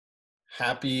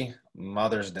Happy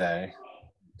Mother's Day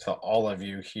to all of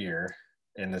you here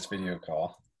in this video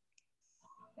call.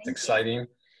 It's Thank you. exciting.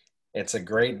 It's a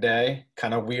great day.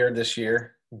 Kind of weird this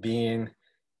year being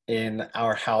in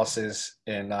our houses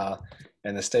in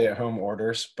the stay-at-home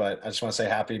orders, but I just want to say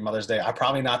Happy Mother's Day. I'm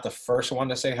probably not the first one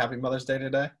to say Happy Mother's Day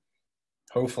today.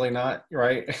 Hopefully not,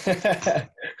 right?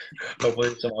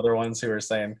 Hopefully some other ones who are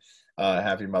saying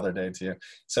Happy Mother Day to you.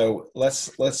 So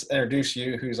let's introduce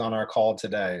you who's on our call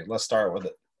today. Let's start with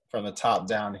it from the top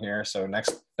down here. So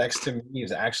next to me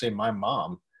is actually my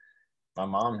mom. My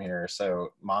mom here. So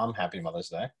mom, Happy Mother's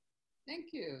Day.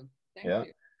 Thank you. Thank Yeah.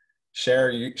 you.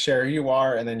 Share who you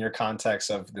are and then your context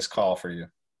of this call for you.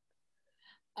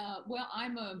 Well,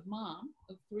 I'm a mom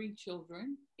of 3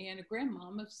 children and a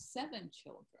grandmom of 7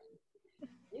 children.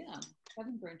 Yeah,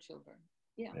 7 grandchildren.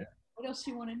 Yeah. What else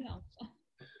do you want to know?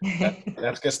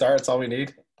 That's a good start. That's all we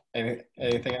need.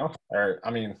 Anything else? Or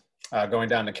going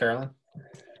down to Carolyn.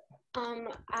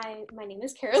 My name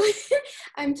is Carolyn.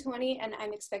 I'm 20 and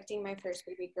I'm expecting my first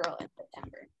baby girl in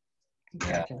September.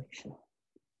 Congratulations.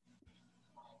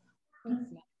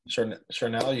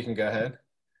 Charnel, you can go ahead.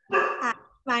 Hi,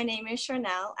 my name is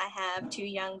Charnel. I have 2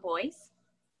 young boys.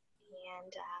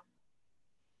 And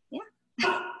yeah.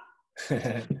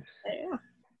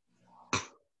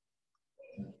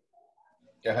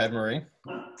 Go ahead, Marie.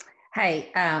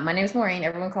 Hi, my name is Maureen.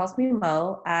 Everyone calls me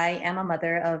Mo. I am a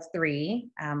mother of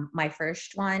 3. My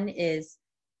first one is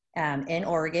in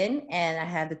Oregon, and I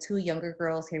have the 2 younger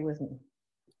girls here with me.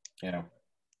 Yeah.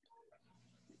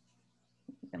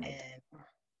 And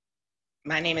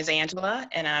my name is Angela,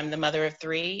 and I'm the mother of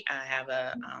 3. I have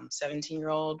a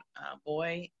 17-year-old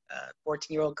boy, a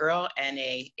 14-year-old girl, and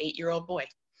a 8-year-old boy.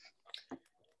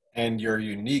 And your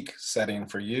unique setting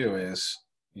for you is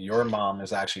your mom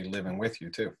is actually living with you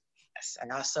too. Yes,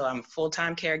 and also I'm a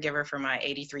full-time caregiver for my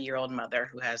 83-year-old mother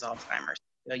who has Alzheimer's.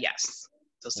 So yes,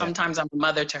 so sometimes I'm a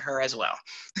mother to her as well.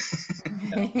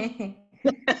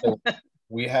 So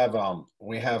we have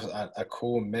a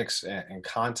cool mix and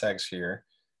context here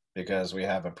because we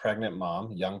have a pregnant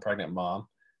mom, young pregnant mom,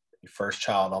 first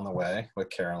child on the way with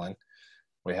Carolyn.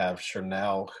 We have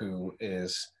Charnel, who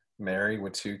is married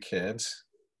with 2 kids,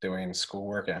 doing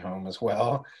schoolwork at home as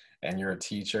well. And you're a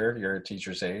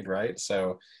teacher's aide, right?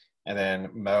 So, and then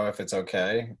Mo, if it's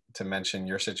okay to mention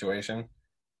your situation.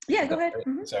 Yeah, go ahead.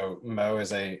 Mm-hmm. So Mo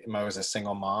is a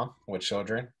single mom with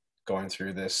children going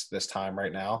through this time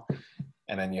right now.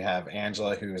 And then you have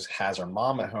Angela, who has her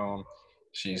mom at home.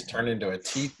 She's turned into a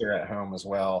teacher at home as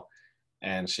well.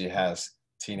 And she has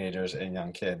teenagers and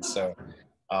young kids. So,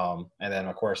 and then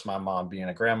of course my mom being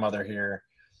a grandmother here,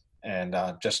 and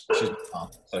she's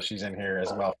mom, so she's in here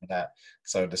as well for that.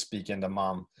 So to speak into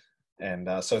mom, and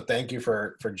so thank you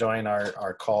for joining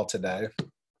our call today.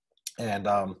 And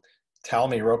tell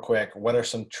me real quick, what are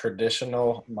some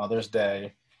traditional Mother's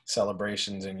Day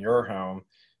celebrations in your home,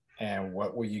 and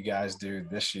what will you guys do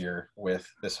this year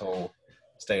with this whole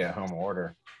stay-at-home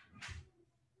order?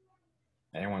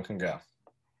 Anyone can go.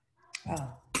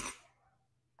 Oh.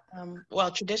 Well,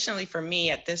 traditionally for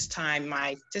me at this time,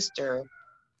 my sister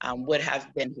would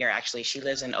have been here. Actually, she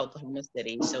lives in Oklahoma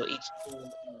City, so each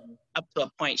up to a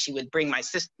point she would bring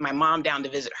my mom down to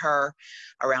visit her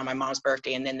around my mom's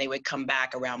birthday, and then they would come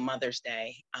back around Mother's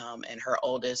Day, and her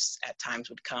oldest at times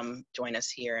would come join us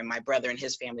here, and my brother and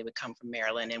his family would come from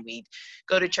Maryland, and we'd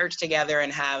go to church together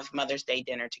and have Mother's Day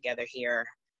dinner together here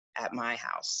at my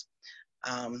house.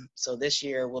 So this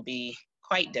year will be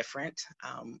quite different.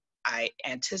 I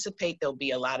anticipate there'll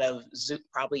be a lot of Zoom,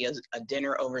 probably a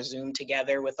dinner over Zoom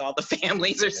together with all the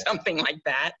families or something like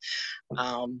that.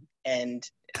 And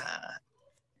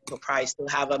we'll probably still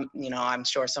have I'm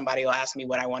sure somebody will ask me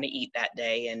what I want to eat that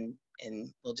day, and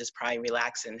we'll just probably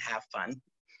relax and have fun.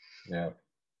 Yeah.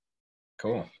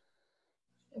 Cool.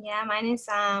 Yeah, mine is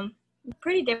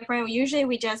pretty different. Usually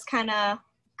we just kind of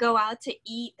go out to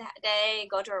eat that day,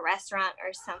 go to a restaurant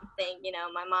or something. You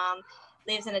know, my mom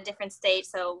lives in a different state,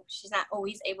 so she's not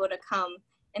always able to come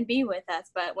and be with us,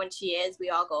 but when she is,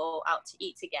 we all go out to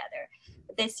eat together.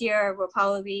 But this year we'll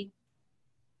probably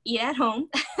eat at home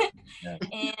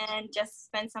and just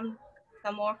spend some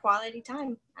more quality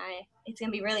time. It's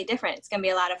gonna be really different. It's gonna be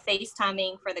a lot of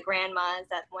FaceTiming for the grandmas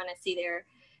that want to see their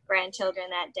grandchildren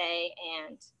that day,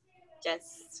 and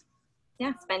just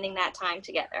spending that time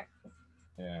together.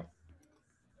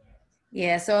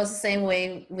 Yeah, so it's the same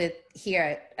way with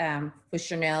here with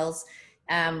Chanel's.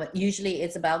 Usually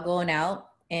it's about going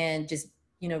out and just,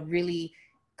 really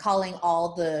calling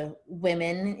all the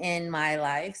women in my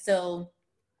life. So,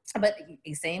 but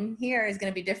same here is going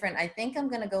to be different. I think I'm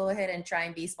going to go ahead and try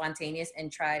and be spontaneous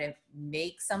and try to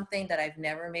make something that I've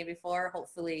never made before.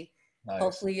 Hopefully Nice.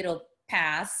 Hopefully it'll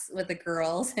pass with the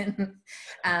girls. And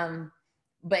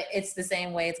but it's the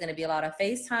same way. It's going to be a lot of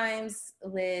FaceTimes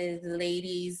with the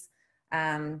ladies,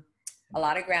 a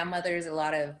lot of grandmothers, a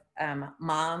lot of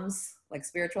moms, like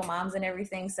spiritual moms and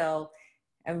everything. So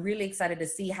I'm really excited to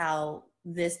see how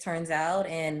this turns out.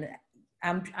 And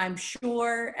I'm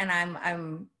sure, and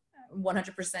I'm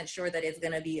 100% sure that it's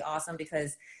going to be awesome,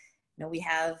 because you know we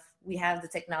have the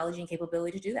technology and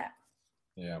capability to do that.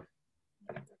 Yeah.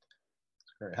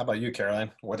 Great. How about you, Caroline?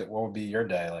 What would be your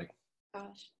day like?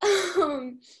 Gosh.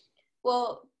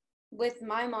 Well, with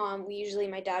my mom,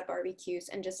 my dad barbecues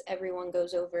and just everyone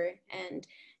goes over, and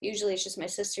usually it's just my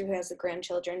sister who has the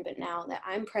grandchildren, but now that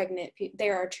I'm pregnant, they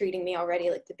are treating me already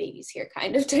like the baby's here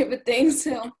kind of type of thing.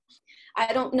 So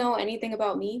I don't know anything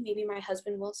about me. Maybe my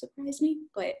husband will surprise me,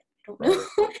 but I don't know.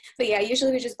 But yeah,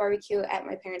 usually we just barbecue at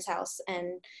my parents' house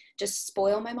and just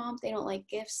spoil my mom. They don't like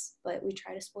gifts, but we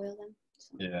try to spoil them.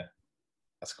 So. Yeah,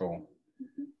 that's cool.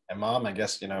 Mm-hmm. And Mom, I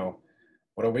guess,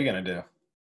 what are we going to do?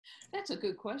 That's a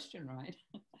good question, right?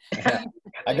 Yeah.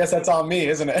 I guess that's on me,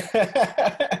 isn't it?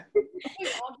 We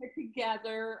all get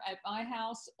together at my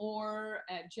house or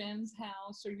at Jen's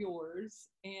house or yours,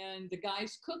 and the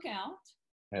guys cook out.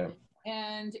 Yeah.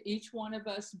 And each one of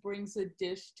us brings a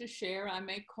dish to share. I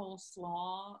make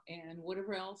coleslaw and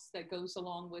whatever else that goes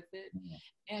along with it.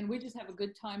 And we just have a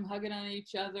good time hugging on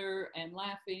each other and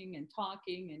laughing and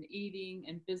talking and eating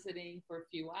and visiting for a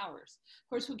few hours. Of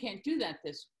course, we can't do that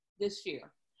this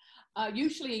year.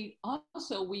 Usually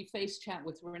also we face chat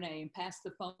with Renee and pass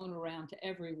the phone around to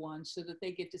everyone so that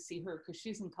they get to see her, because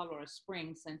she's in Colorado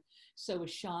Springs, and so is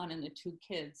Sean and the two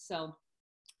kids. So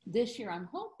this year I'm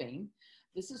hoping,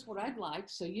 this is what I'd like,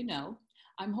 so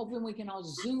I'm hoping we can all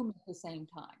Zoom at the same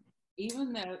time.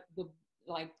 Even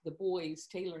the boys,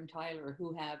 Taylor and Tyler,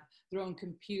 who have their own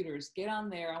computers, get on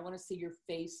there. I want to see your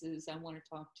faces. I want to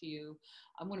talk to you.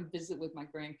 I want to visit with my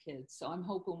grandkids. So I'm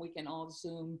hoping we can all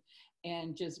Zoom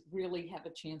and just really have a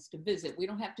chance to visit. We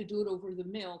don't have to do it over the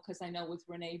meal, because I know with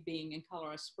Renee being in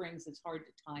Colorado Springs, it's hard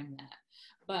to time that.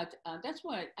 But that's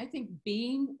what I think,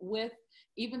 being with,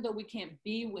 even though we can't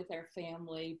be with our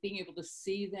family, being able to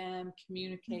see them,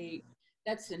 communicate,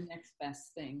 that's the next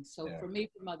best thing. So for me,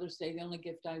 for Mother's Day, the only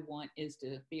gift I want is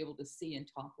to be able to see and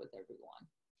talk with everyone.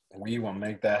 We will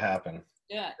make that happen.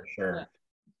 Yeah. For sure. Yeah.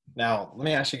 Now, let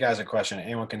me ask you guys a question.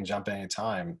 Anyone can jump in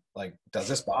anytime. Like, does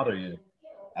this bother you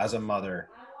as a mother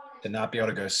to not be able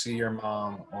to go see your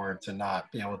mom, or to not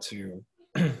be able to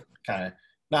kind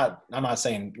of, I'm not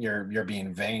saying you're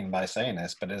being vain by saying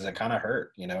this, but does it kind of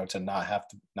hurt, to not have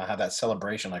that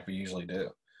celebration like we usually do?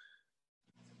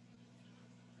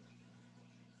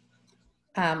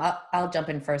 I'll jump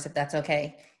in first if that's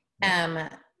okay.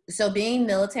 So being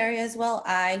military as well,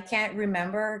 I can't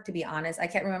remember, to be honest, I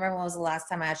can't remember when was the last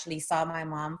time I actually saw my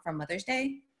mom for Mother's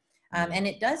Day. And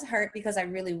it does hurt, because I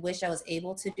really wish I was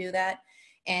able to do that.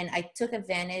 And I took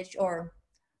advantage, or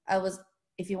I was,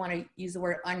 if you want to use the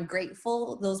word,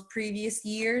 ungrateful those previous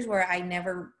years where I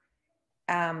never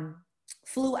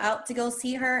flew out to go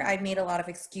see her. I made a lot of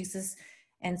excuses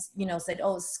and, said,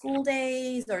 oh, it's school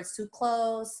days, or it's too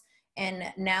close. And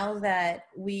now that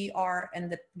we are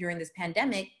during this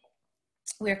pandemic,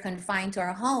 we're confined to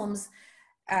our homes.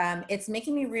 It's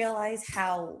making me realize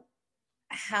how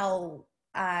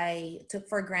I took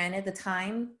for granted the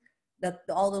time,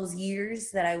 all those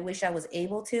years that I wish I was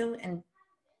able to. And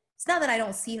it's not that I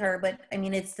don't see her, but I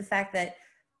mean, it's the fact that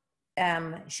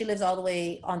she lives all the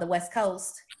way on the West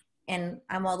Coast, and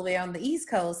I'm all the way on the East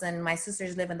Coast, and my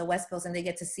sisters live in the West Coast, and they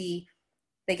get to see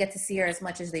her as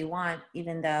much as they want,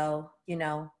 even though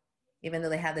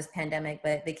they have this pandemic,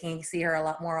 but they can see her a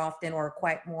lot more often, or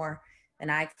quite more than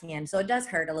I can. So it does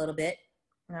hurt a little bit.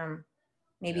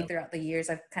 Maybe throughout the years,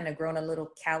 I've kind of grown a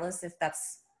little callous, if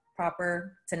that's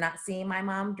proper, to not seeing my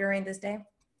mom during this day.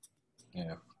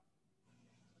 Yeah.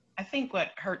 I think what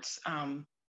hurts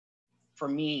for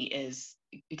me is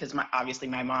because obviously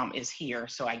my mom is here,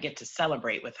 so I get to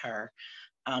celebrate with her.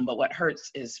 But what hurts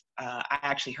is I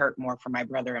actually hurt more for my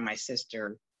brother and my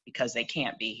sister, because they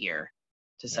can't be here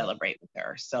to celebrate with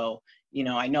her. So,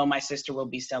 I know my sister will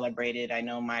be celebrated. I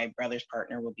know my brother's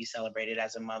partner will be celebrated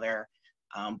as a mother.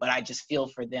 But I just feel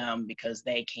for them, because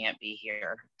they can't be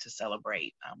here to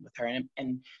celebrate with her.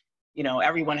 And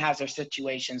everyone has their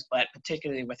situations, but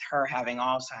particularly with her having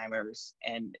Alzheimer's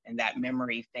and that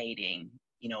memory fading,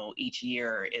 each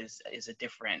year is a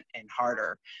different and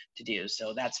harder to do.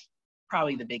 So that's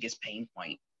probably the biggest pain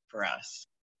point for us.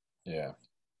 Yeah.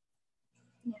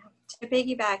 To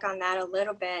piggyback on that a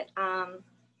little bit,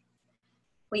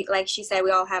 we, like she said,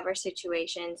 we all have our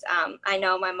situations. I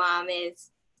know my mom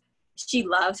is she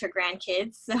loves her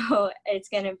grandkids. So it's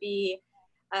going to be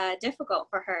difficult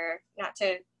for her not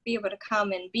to be able to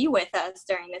come and be with us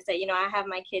during this day. You know, I have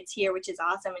my kids here, which is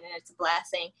awesome, and it's a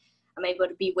blessing. I'm able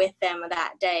to be with them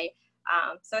that day.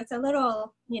 So it's a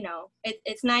little, you know,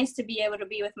 it's nice to be able to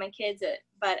be with my kids,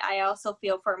 but I also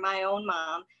feel for my own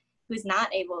mom who's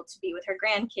not able to be with her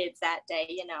grandkids that day,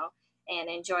 you know, and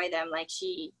enjoy them like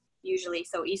she usually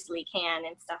so easily can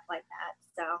and stuff like that.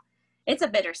 So it's a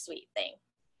bittersweet thing,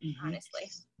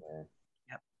 honestly.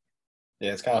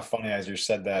 Yeah, it's kind of funny as you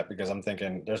said that, because I'm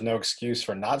thinking there's no excuse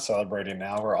for not celebrating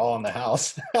now. We're all in the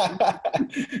house.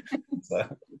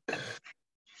 So.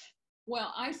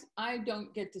 Well, I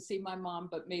don't get to see my mom,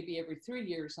 but maybe every 3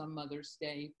 years on Mother's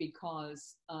Day,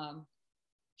 because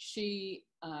she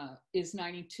is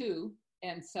 92.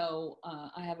 And so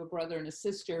I have a brother and a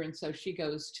sister, and so she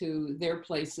goes to their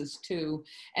places too.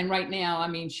 And right now, I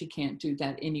mean, she can't do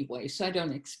that anyway, so I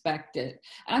don't expect it.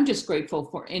 I'm just grateful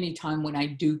for any time when I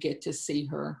do get to see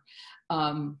her.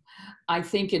 I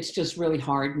think it's just really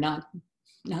hard not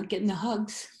getting the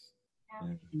hugs.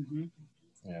 Mm-hmm.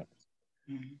 Yeah.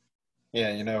 Mm-hmm.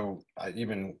 Yeah, you know,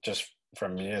 even just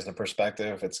from me as a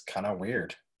perspective, it's kind of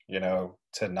weird, you know,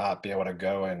 to not be able to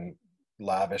go and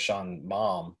lavish on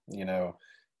mom, you know,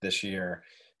 this year.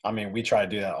 I mean, we try to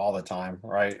do that all the time,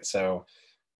 right? So,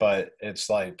 but it's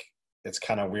like, it's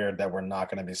kind of weird that we're not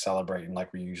going to be celebrating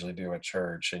like we usually do at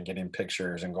church and getting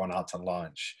pictures and going out to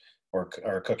lunch or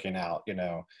cooking out, you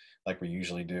know, like we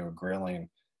usually do, grilling.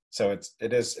 So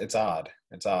it's odd.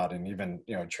 It's odd. And even,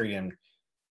 you know, treating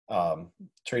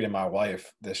my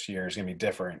wife this year is going to be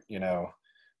different, you know?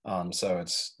 So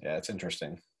it's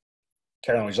interesting.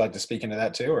 Carolyn, would you like to speak into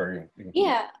that too, or?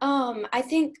 Yeah, I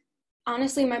think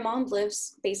honestly, my mom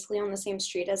lives basically on the same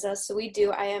street as us, so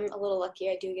I am a little lucky.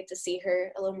 I do get to see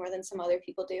her a little more than some other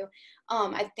people do.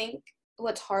 I think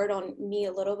what's hard on me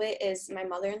a little bit is my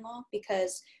mother-in-law,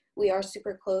 because we are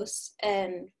super close,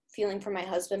 and feeling for my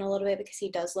husband a little bit because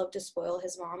he does love to spoil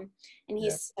his mom, and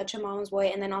he's such a mom's boy.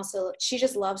 And then also she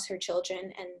just loves her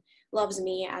children and loves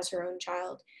me as her own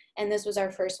child. And this was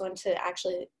our first one to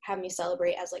actually have me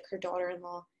celebrate as like her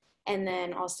daughter-in-law. And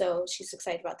then also she's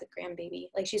excited about the grandbaby.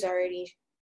 Like she's already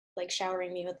like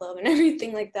showering me with love and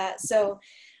everything like that. So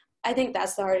I think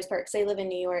that's the hardest part, because they live in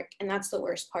New York, and that's the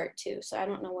worst part too. So I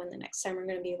don't know when the next time we're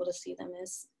going to be able to see them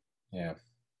is. Yeah.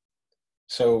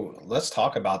 So let's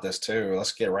talk about this too.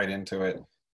 Let's get right into it.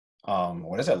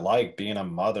 What is it like being a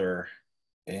mother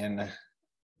in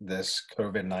this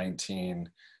COVID-19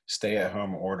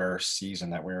 stay-at-home order season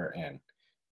that we're in?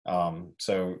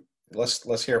 So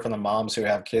let's hear from the moms who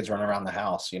have kids running around the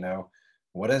house. You know,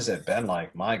 what has it been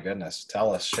like? My goodness,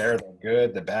 tell us. Share the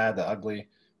good, the bad, the ugly.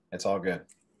 It's all good.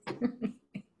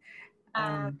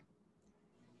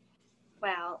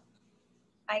 Well,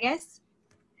 I guess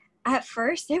at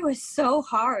first it was so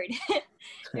hard.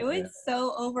 It was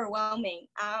so overwhelming.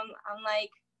 I'm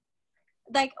like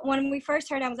when we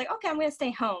first heard, I was like, okay, I'm gonna stay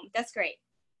home. That's great.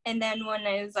 And then when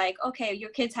it was like, okay,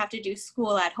 your kids have to do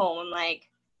school at home, I'm like,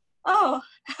 oh,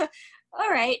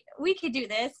 all right, we could do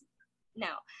this.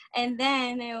 No. And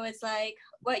then it was like,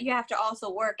 but you have to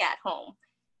also work at home.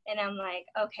 And I'm like,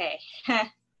 okay.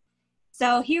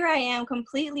 So here I am,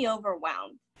 completely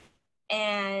overwhelmed.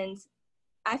 And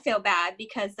I feel bad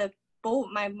because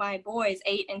my boys,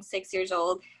 8 and 6 years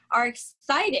old, are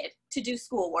excited to do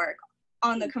schoolwork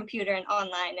on the computer and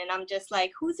online. And I'm just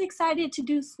like, who's excited to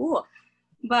do school?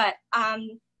 But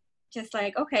I'm just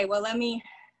like, okay, well, let me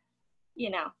do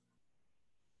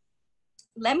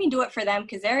it for them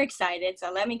because they're excited.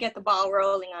 So let me get the ball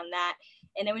rolling on that.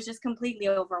 And it was just completely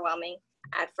overwhelming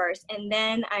at first. And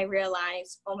then I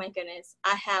realized, oh my goodness,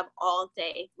 I have all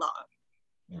day long.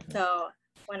 Mm-hmm. So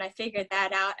when I figured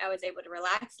that out, I was able to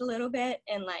relax a little bit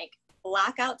and like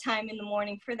block out time in the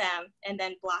morning for them, and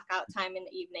then block out time in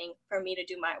the evening for me to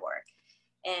do my work.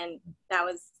 And that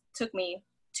took me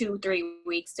 2-3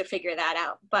 weeks to figure that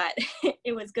out. But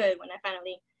it was good when I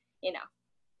finally,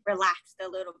 relaxed a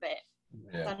little bit.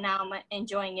 Yeah. So now I'm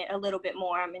enjoying it a little bit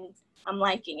more. I'm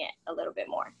liking it a little bit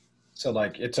more. So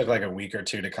like it took like a week or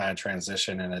two to kind of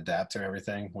transition and adapt to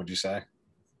everything, would you say?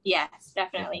 Yes,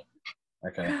 definitely.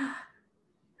 Okay.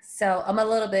 So I'm a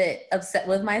little bit upset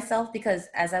with myself because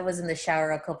as I was in the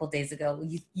shower a couple of days ago,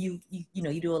 you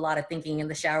do a lot of thinking in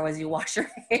the shower as you wash your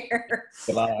hair.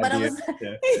 But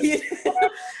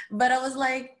I was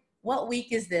like, what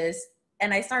week is this?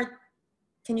 And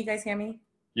can you guys hear me?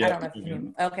 Yeah. I don't know if you hear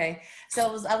me. Okay.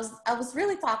 So I was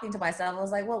really talking to myself. I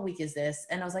was like, what week is this?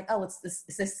 And I was like, oh, it's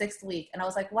the 6th week. And I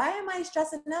was like, why am I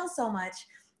stressing out so much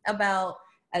about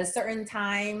at a certain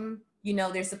time,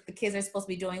 the kids are supposed to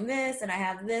be doing this and I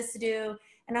have this to do.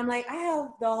 And I'm like, I have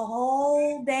the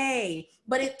whole day,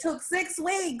 but it took 6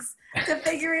 weeks to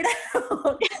figure it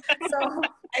out. So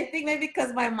I think maybe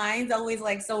because my mind's always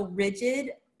like so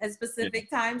rigid at specific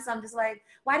times. So I'm just like,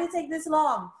 why did it take this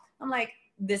long? I'm like,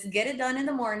 just get it done in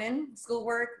the morning,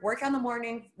 schoolwork, work out in the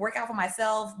morning, work out for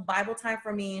myself, Bible time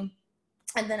for me.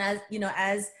 And then as, you know,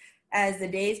 as the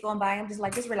days going by, I'm just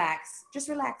like, just relax,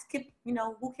 keep, you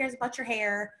know, who cares about your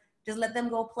hair? Just let them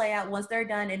go play out. Once they're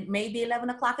done, it may be 11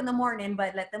 o'clock in the morning,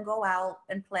 but let them go out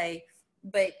and play.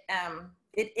 But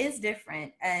it is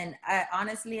different. And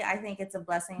honestly, I think it's a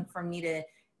blessing for me to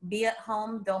be at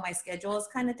home, though my schedule is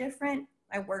kind of different.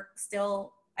 I work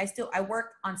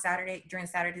on Saturday, during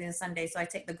Saturday and Sunday. So I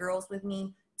take the girls with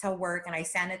me to work, and I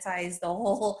sanitize the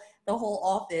whole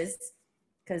office,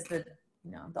 because the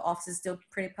office is still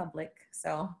pretty public.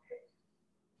 So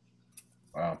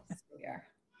wow, that's where we are.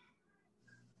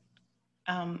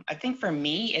 I think for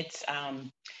me, it's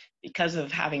because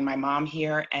of having my mom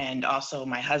here and also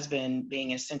my husband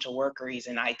being an essential worker. He's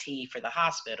in IT for the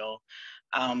hospital.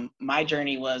 My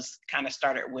journey was kind of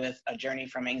started with a journey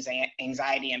from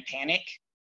anxiety and panic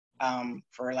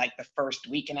for like the first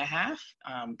week and a half,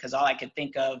 because all I could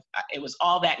think of, it was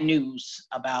all that news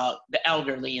about the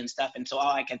elderly and stuff. And so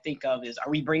all I could think of is, are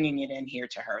we bringing it in here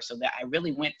to her? So that I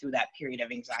really went through that period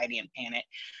of anxiety and panic.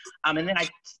 And then I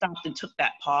stopped and took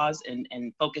that pause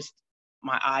and focused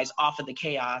my eyes off of the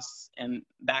chaos and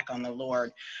back on the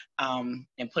Lord,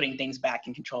 and putting things back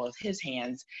in control of his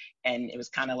hands. And it was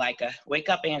kind of like a, wake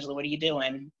up, Angela, what are you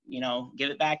doing? You know, give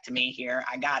it back to me here.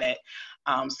 I got it.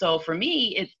 So for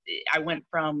me, I went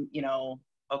from, you know,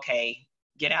 okay,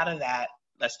 get out of that.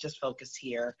 Let's just focus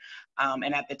here.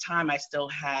 And at the time, I still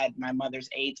had my mother's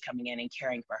aides coming in and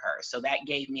caring for her. So that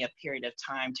gave me a period of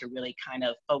time to really kind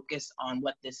of focus on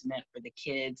what this meant for the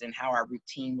kids and how our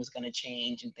routine was going to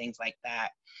change and things like that.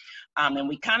 And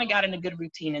we kind of got in a good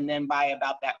routine. And then by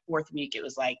about that 4th week, it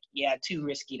was like, yeah, too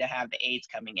risky to have the aides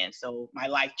coming in. So my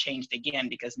life changed again,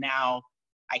 because now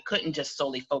I couldn't just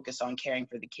solely focus on caring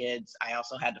for the kids. I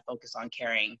also had to focus on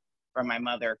caring for my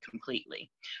mother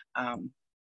completely.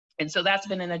 And so that's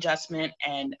been an adjustment.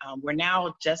 And we're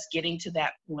now just getting to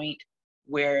that point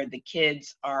where the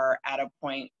kids are at a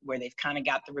point where they've kind of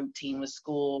got the routine with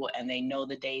school, and they know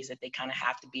the days that they kind of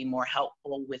have to be more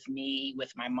helpful with me,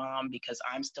 with my mom, because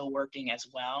I'm still working as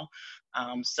well.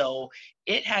 So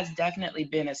it has definitely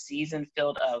been a season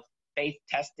filled of faith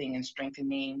testing and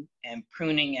strengthening and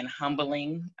pruning and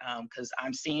humbling, because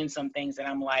I'm seeing some things that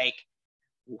I'm like,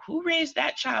 who raised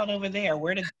that child over there?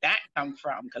 Where did that come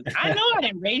from? Because I know I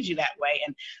didn't raise you that way.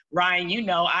 And Ryan, you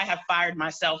know, I have fired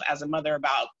myself as a mother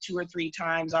about 2 or 3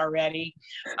 times already.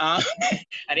 I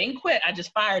didn't quit. I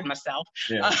just fired myself.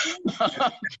 Yeah.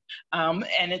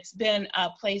 And it's been a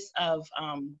place of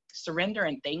surrender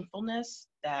and thankfulness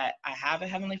that I have a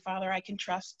Heavenly Father I can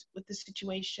trust with the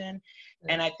situation.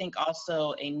 Yeah. And I think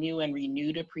also a new and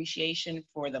renewed appreciation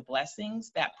for the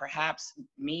blessings that perhaps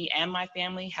me and my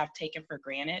family have taken for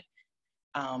granted,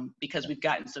 because we've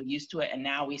gotten so used to it. And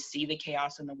now we see the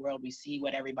chaos in the world. We see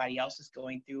what everybody else is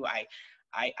going through. I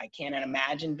can't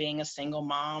imagine being a single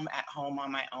mom at home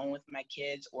on my own with my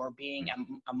kids, or being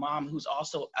a mom who's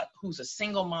also who's a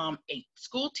single mom, a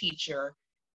school teacher,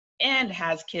 and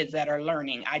has kids that are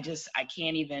learning. I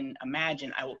can't even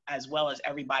imagine, as well as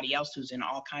everybody else who's in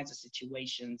all kinds of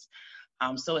situations.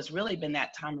 So it's really been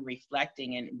that time of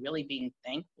reflecting and really being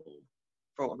thankful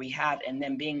for what we have, and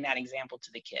then being that example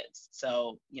to the kids.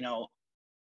 So, you know,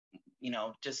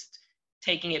 just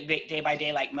taking it day by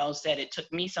day, like Mo said, it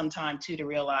took me some time too to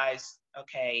realize,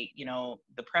 okay, you know,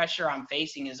 the pressure I'm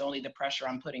facing is only the pressure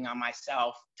I'm putting on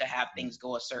myself to have things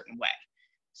go a certain way.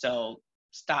 So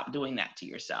stop doing that to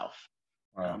yourself.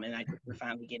 Wow. And I think we're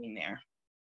finally getting there.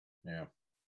 Yeah.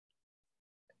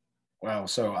 Well,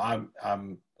 so I'm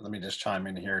let me just chime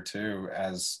in here too,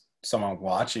 as someone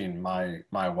watching my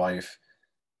wife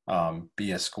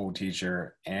be a school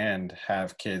teacher and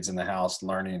have kids in the house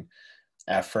learning.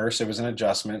 At first it was an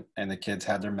adjustment, and the kids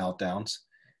had their meltdowns,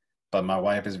 but my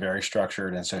wife is very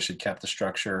structured, and so she kept the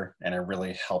structure, and it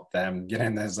really helped them get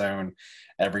in the zone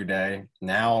every day.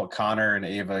 Now Connor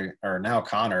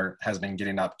has been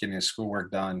getting up, getting his schoolwork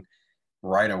done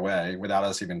right away without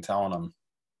us even telling him.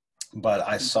 But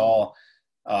I saw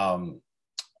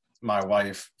my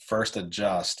wife first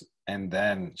adjust, and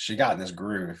then she got in this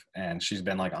groove, and she's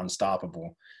been like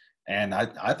unstoppable. And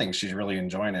I think she's really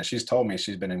enjoying it. She's told me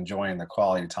she's been enjoying the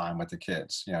quality time with the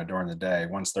kids, you know, during the day,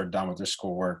 once they're done with their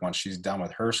schoolwork, once she's done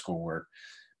with her schoolwork.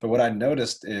 But what I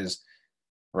noticed is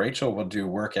Rachel will do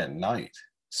work at night.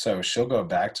 So she'll go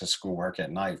back to schoolwork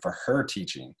at night for her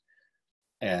teaching.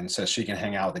 and so she can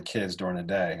hang out with the kids during the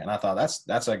day. And I thought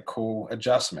that's a cool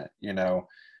adjustment, you know.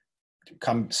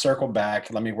 Come circle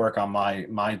back, let me work on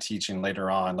my teaching later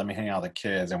on, let me hang out with the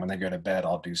kids, and when they go to bed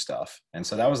I'll do stuff. And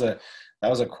so that was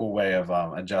a cool way of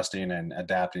adjusting and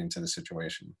adapting to the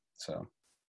situation. So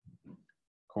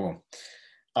cool.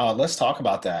 Let's talk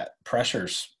about that. Pressure,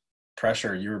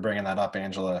 you were bringing that up,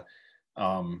 Angela.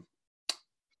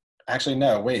 Actually,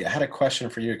 no, wait, I had a question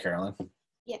for you, Carolyn.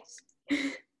 Yes.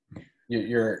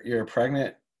 You're a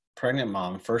pregnant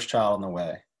mom, first child on the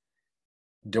way.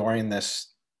 During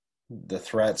the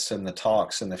threats and the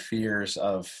talks and the fears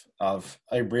of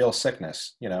a real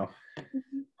sickness, you know,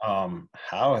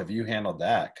 how have you handled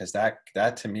that? Because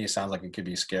that to me sounds like it could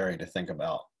be scary to think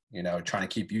about, you know, trying to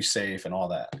keep you safe and all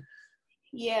that.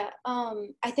 Yeah,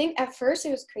 I think at first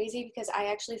it was crazy because I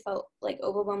actually felt like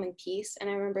overwhelming peace. And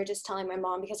I remember just telling my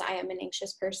mom, because I am an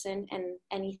anxious person and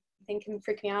anything can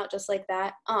freak me out just like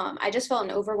that. I just felt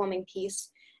an overwhelming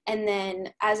peace. And then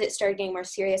as it started getting more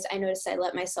serious, I noticed I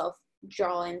let myself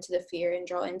draw into the fear and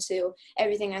draw into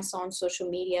everything I saw on social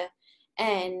media.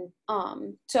 And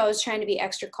so I was trying to be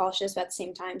extra cautious, but at the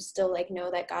same time still like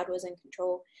know that God was in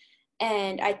control.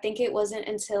 And I think it wasn't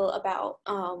until about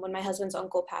when my husband's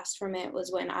uncle passed from it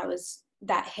was when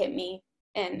that hit me,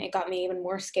 and it got me even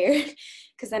more scared,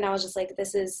 because then I was just like,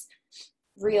 this is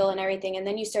real and everything. And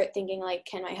then you start thinking like,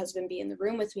 can my husband be in the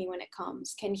room with me when it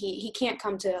comes? Can he can't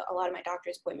come to a lot of my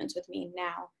doctor's appointments with me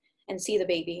now and see the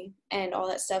baby and all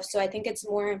that stuff. So I think it's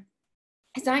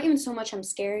not even so much I'm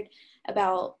scared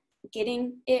about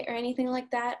getting it or anything like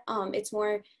that. It's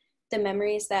more the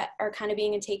memories that are kind of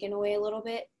being taken away a little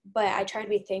bit, but I try to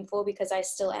be thankful because I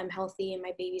still am healthy and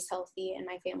my baby's healthy and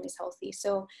my family's healthy.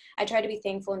 So I try to be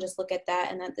thankful and just look at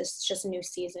that, and that this is just a new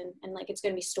season, and like, it's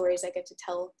going to be stories I get to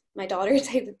tell my daughter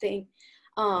type of thing.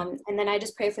 And then I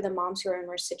just pray for the moms who are in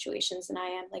worse situations than I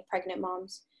am, like pregnant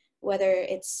moms, whether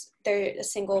they're a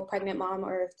single pregnant mom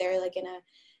or if they're like in a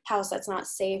house that's not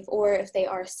safe, or if they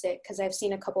are sick. Cause I've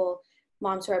seen a couple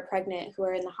moms who are pregnant who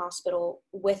are in the hospital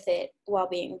with it while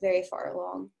being very far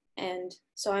along. And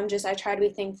so I try to be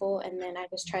thankful, and then I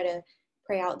just try to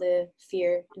pray out the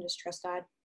fear and just trust God.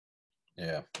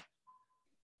 Yeah.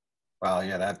 Wow.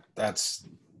 Yeah.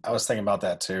 I was thinking about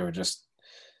that too. Just,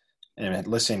 and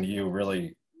listening to you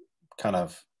really kind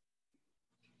of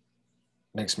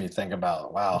makes me think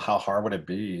about, wow, how hard would it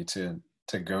be to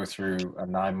go through a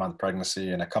 9-month pregnancy,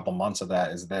 and a couple months of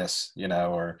that is this, you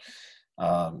know, or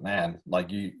man, like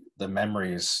the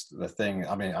memories, the thing.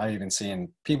 I mean, I even seen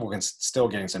people can still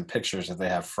getting some pictures if they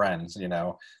have friends, you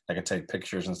know, they can take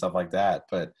pictures and stuff like that.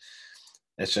 But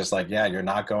it's just like, yeah, you're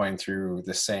not going through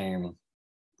the same,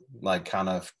 like, kind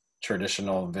of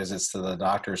traditional visits to the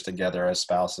doctors together as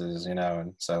spouses, you know.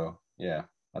 And so, yeah,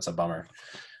 that's a bummer.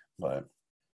 But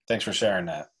thanks for sharing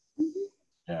that.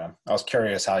 Yeah, I was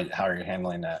curious how you're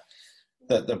handling that.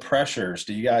 The pressures.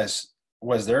 Do you guys,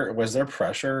 was there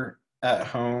pressure at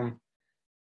home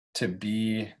to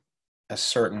be a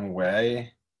certain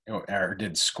way, you know, or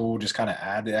did school just kind of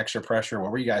add the extra pressure?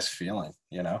 What were you guys feeling,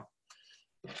 you know?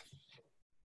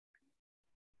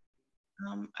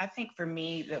 I think for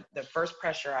me, the first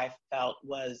pressure I felt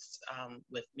was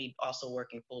with me also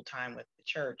working full time with the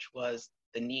church, was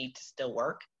the need to still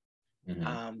work.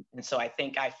 And so I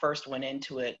think I first went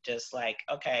into it just like,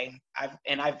 okay,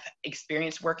 I've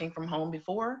experienced working from home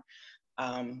before.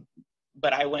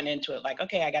 But I went into it like,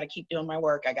 okay, I got to keep doing my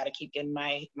work. I got to keep getting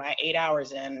my 8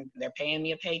 hours in. They're paying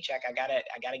me a paycheck. I got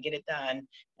to get it done.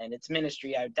 And it's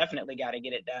ministry. I definitely got to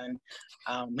get it done.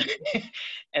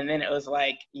 And then it was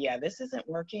like, yeah, this isn't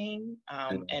working.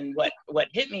 And what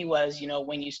hit me was, you know,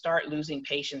 when you start losing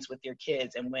patience with your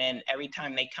kids, and when every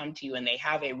time they come to you and they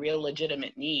have a real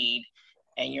legitimate need,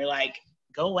 and you're like,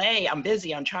 go away, I'm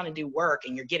busy, I'm trying to do work,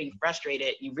 and you're getting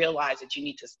frustrated, you realize that you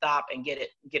need to stop and get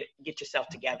yourself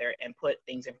together and put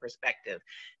things in perspective,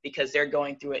 because they're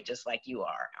going through it just like you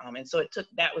are. And so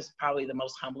that was probably the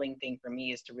most humbling thing for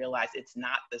me, is to realize it's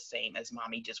not the same as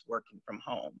mommy just working from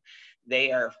home.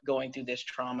 They are going through this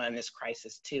trauma and this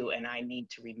crisis too, and I need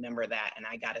to remember that, and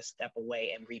I got to step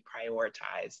away and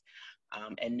reprioritize,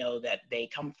 and know that they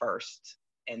come first.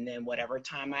 And then whatever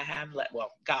time I have left,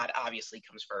 well, God obviously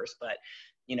comes first, but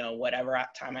you know, whatever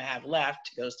time I have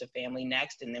left goes to family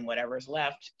next, and then whatever's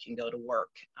left can go to work.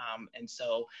 And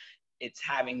so it's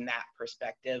having that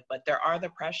perspective, but there are the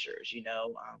pressures, you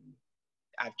know.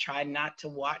 I've tried not to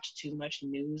watch too much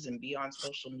news and be on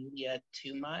social media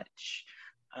too much,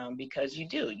 because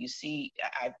you see,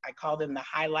 I call them the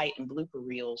highlight and blooper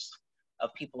reels of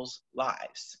people's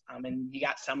lives. And you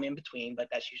got some in between, but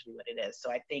that's usually what it is.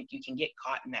 So I think you can get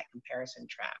caught in that comparison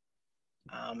trap.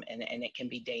 And it can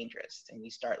be dangerous. And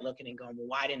you start looking and going, well,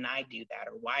 why didn't I do that?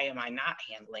 Or why am I not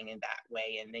handling it that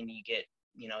way? And then you get,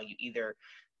 you either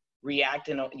react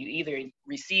and you either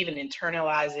receive and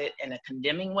internalize it in a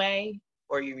condemning way,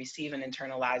 or you receive and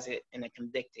internalize it in a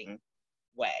convicting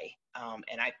way.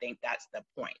 And I think that's the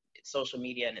point. Social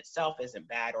media in itself isn't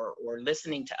bad, or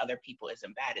listening to other people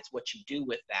isn't bad. It's what you do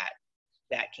with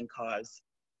that can cause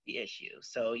the issue.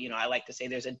 So, I like to say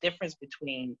there's a difference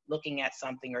between looking at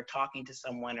something or talking to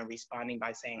someone and responding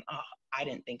by saying, oh, I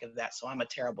didn't think of that, so I'm a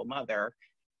terrible mother,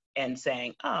 and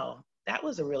saying, oh, that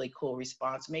was a really cool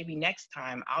response. Maybe next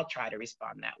time I'll try to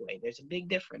respond that way. There's a big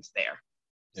difference there.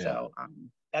 Yeah. So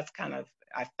that's kind of,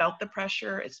 I felt the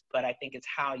pressure, but I think it's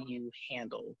how you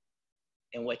handle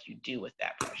and what you do with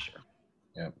that pressure.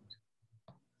 Yeah.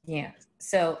 Yeah.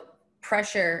 So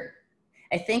pressure,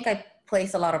 I think I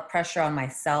place a lot of pressure on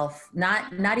myself,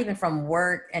 not even from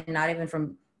work and not even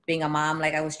from being a mom.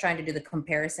 Like, I was trying to do the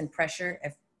comparison pressure.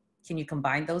 Can you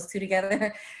combine those two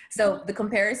together? So the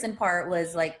comparison part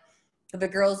was like, the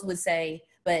girls would say,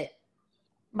 but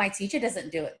my teacher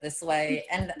doesn't do it this way.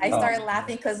 And I started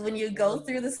laughing because when you go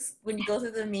through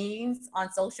the memes on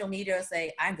social media,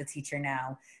 say, I'm the teacher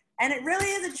now. And it really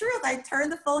is the truth. I turned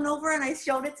the phone over and I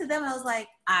showed it to them. I was like,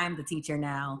 I'm the teacher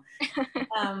now.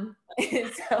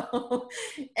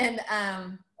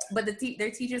 But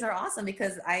their teachers are awesome,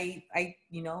 because I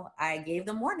gave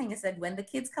them warning. I said, when the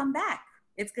kids come back,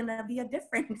 it's going to be a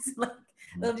difference. Like,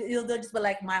 they'll just be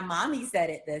like, my mommy said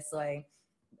it this way.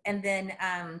 And then,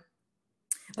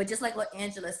 but just like what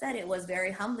Angela said, it was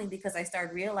very humbling, because I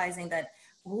started realizing that,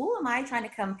 who am I trying to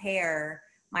compare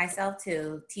myself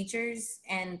to? Teachers,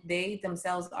 and they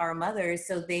themselves are mothers,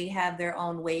 so they have their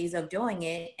own ways of doing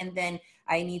it. And then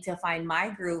I need to find my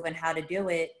groove and how to do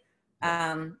it.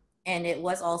 And it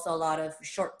was also a lot of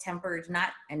short-tempered,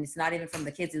 and it's not even from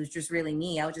the kids, it was just really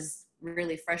me. I was just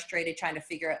really frustrated trying to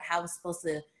figure out how I was supposed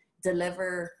to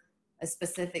deliver a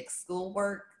specific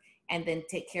schoolwork and then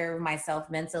take care of myself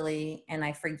mentally. And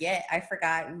I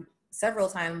forgot several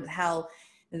times how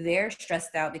they're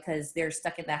stressed out because they're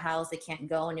stuck in the house. They can't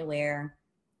go anywhere.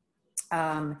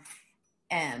 And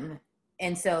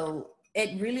so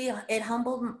it was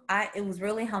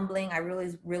really humbling. I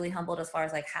was really humbled as far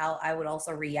as like how I would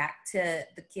also react to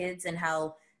the kids and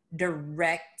how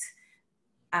direct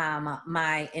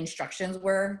my instructions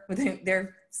were.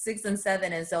 They're 6 and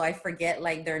 7. And so I forget,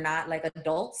 like, they're not like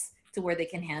adults to where they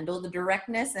can handle the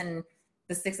directness, and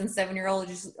the 6 and 7-year-old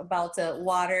is just about to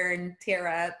water and tear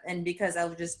up. And because I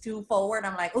was just too forward,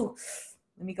 I'm like, oh,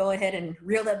 let me go ahead and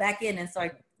reel that back in. And so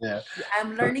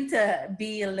I'm learning to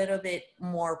be a little bit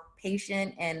more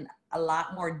patient and a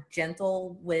lot more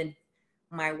gentle with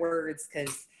my words,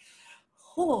 because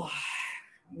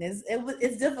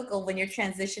it's difficult when you're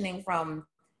transitioning from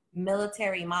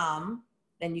military mom,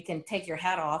 then you can take your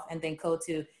hat off and then go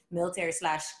to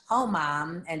military/home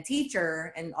mom and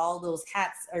teacher, and all those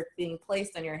hats are being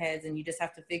placed on your heads, and you just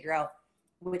have to figure out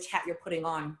which hat you're putting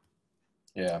on.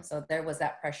 Yeah. So there was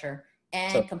that pressure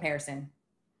and comparison.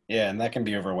 Yeah, and that can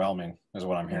be overwhelming, is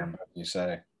what I'm hearing you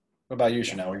say. What about you,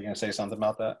 Chanel? Were you going to say something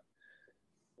about that?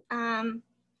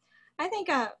 I think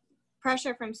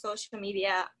pressure from social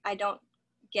media, I don't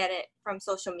get it from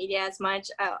social media as much.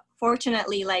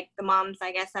 Fortunately, like, the moms,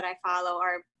 I guess, that I follow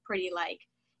are pretty like,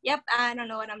 yep, I don't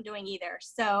know what I'm doing either.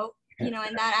 So, in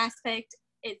that aspect,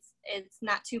 it's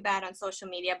not too bad on social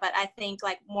media. But I think,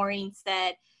 like Maureen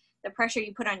said, the pressure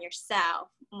you put on yourself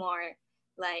more,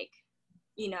 like,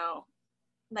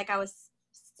 like I was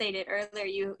stated earlier,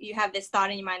 you have this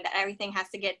thought in your mind that everything has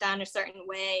to get done a certain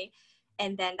way,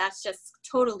 and then that's just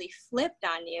totally flipped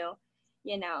on you,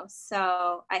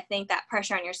 So I think that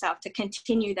pressure on yourself to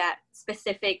continue that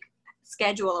specific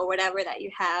schedule or whatever that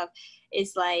you have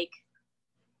is like,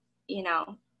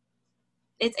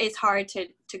 it's hard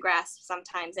to grasp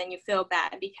sometimes, and you feel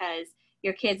bad because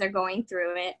your kids are going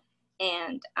through it.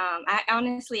 And I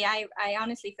honestly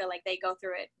feel like they go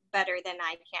through it better than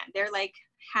I can. They're like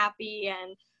happy,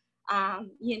 and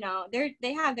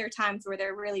they have their times where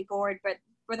they're really bored, but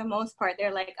for the most part,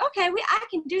 they're like, okay, I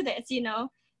can do this,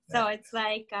 So it's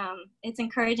like, it's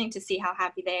encouraging to see how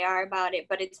happy they are about it,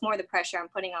 but it's more the pressure I'm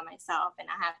putting on myself, and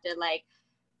I have to like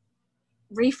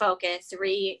refocus,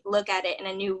 look at it in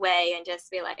a new way, and just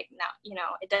be like, no,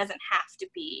 it doesn't have to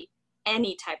be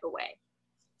any type of way.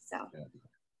 So,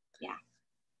 yeah.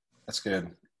 That's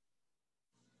good.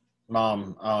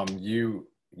 Mom, you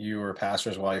were a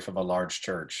pastor's wife of a large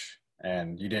church,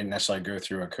 and you didn't necessarily go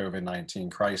through a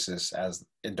COVID-19 crisis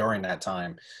during that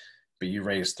time, but you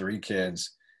raised 3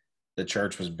 kids. The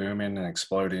church was booming and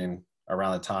exploding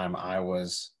around the time I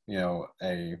was, you know,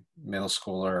 a middle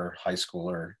schooler, high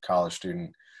schooler, college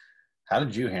student. How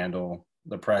did you handle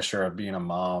the pressure of being a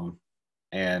mom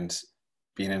and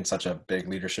being in such a big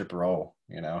leadership role?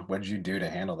 You know, what did you do to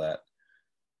handle that?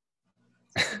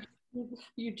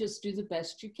 You just do the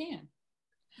best you can.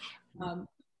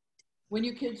 When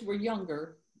your kids were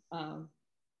younger,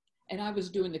 and I was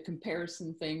doing the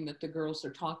comparison thing that the girls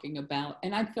are talking about,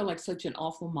 and I feel like such an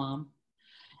awful mom.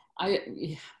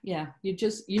 You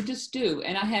just do.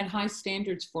 And I had high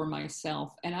standards for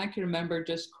myself, and I can remember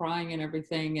just crying and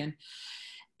everything.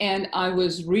 And I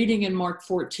was reading in Mark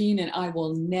 14, and I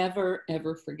will never,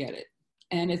 ever forget it.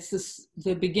 And it's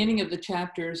the beginning of the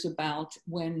chapters about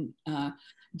when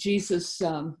Jesus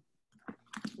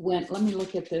went, let me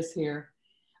look at this here,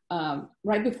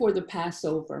 right before the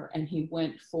Passover, and he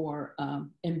went for,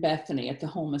 in Bethany at the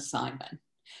home of Simon.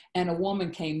 And a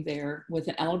woman came there with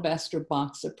an alabaster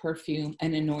box of perfume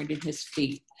and anointed his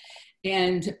feet.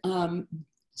 And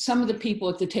some of the people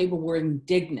at the table were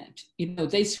indignant. You know,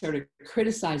 they started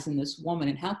criticizing this woman,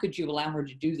 and how could you allow her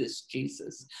to do this,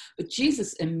 Jesus? But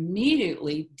Jesus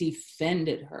immediately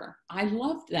defended her. I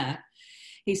loved that.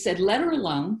 He said, let her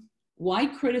alone. Why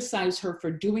criticize her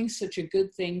for doing such a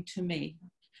good thing to me?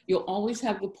 You'll always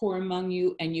have the poor among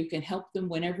you, and you can help them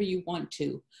whenever you want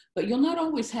to, but you'll not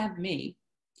always have me.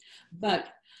 But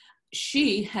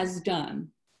she has done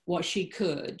what she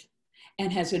could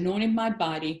and has anointed my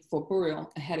body for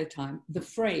burial ahead of time. The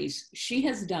phrase, she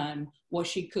has done what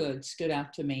she could, stood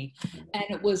out to me. And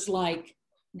it was like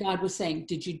God was saying,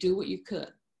 did you do what you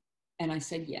could? And I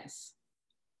said, yes.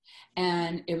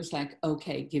 And it was like,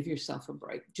 okay, give yourself a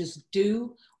break. Just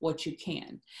do what you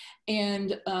can.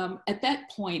 And at that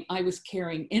point, I was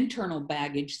carrying internal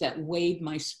baggage that weighed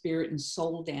my spirit and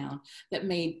soul down, that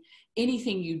made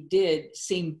anything you did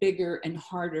seem bigger and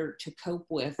harder to cope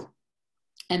with.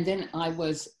 And then I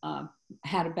was,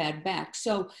 had a bad back.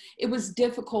 So it was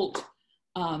difficult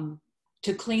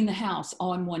to clean the house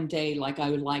all in one day like I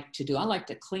would like to do. I like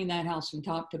to clean that house from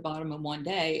top to bottom in one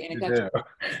day. And it got to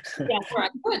where I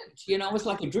couldn't, you know, it was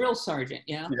like a drill sergeant,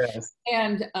 you know. Yes.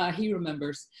 And he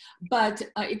remembers. But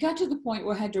it got to the point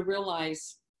where I had to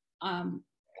realize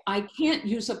I can't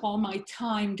use up all my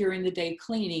time during the day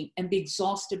cleaning and be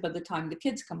exhausted by the time the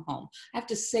kids come home. I have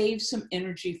to save some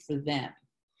energy for them.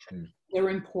 They're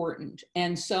important.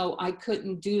 And so I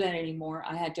couldn't do that anymore.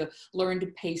 I had to learn to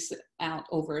pace it out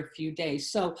over a few days.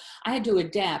 So I had to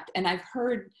adapt. And I've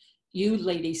heard you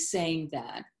ladies saying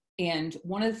that. And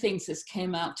one of the things that's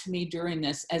came out to me during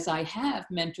this, as I have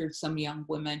mentored some young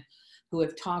women who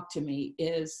have talked to me,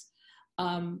 is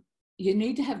you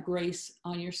need to have grace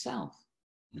on yourself.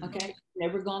 Okay?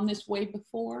 Never gone this way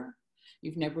before.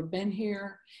 You've never been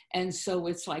here. And so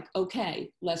it's like,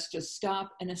 okay, let's just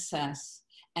stop and assess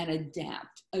and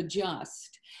adapt,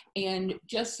 adjust. And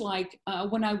just like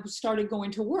when I started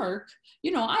going to work,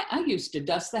 you know, I used to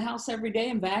dust the house every day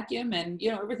and vacuum, and,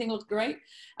 you know, everything looked great.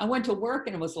 I went to work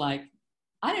and it was like,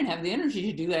 I didn't have the energy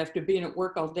to do that after being at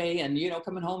work all day and, you know,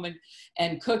 coming home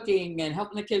and cooking and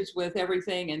helping the kids with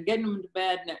everything and getting them to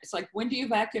bed. And it's like, when do you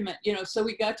vacuum it? You know, so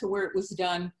we got to where it was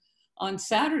done on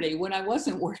Saturday when I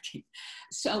wasn't working.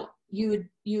 So you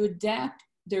adapt.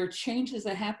 There are changes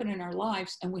that happen in our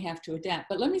lives and we have to adapt.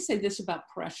 But let me say this about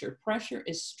pressure. Pressure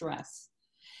is stress.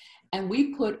 And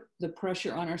we put the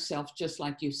pressure on ourselves, just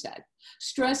like you said.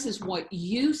 Stress is what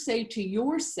you say to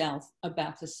yourself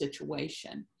about the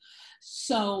situation.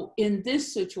 So in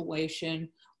this situation,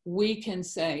 we can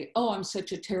say, oh, I'm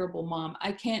such a terrible mom.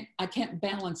 I can't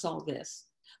balance all this.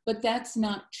 But that's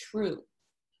not true.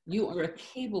 You are a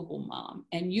capable mom,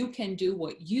 and you can do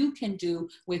what you can do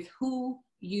with who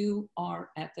you are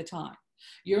at the time.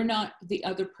 You're not the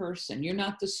other person. You're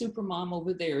not the super mom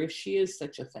over there, if she is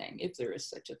such a thing, if there is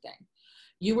such a thing.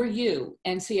 You are you.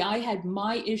 And see, I had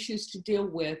my issues to deal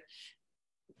with,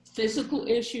 physical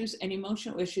issues and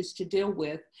emotional issues to deal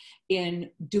with in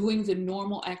doing the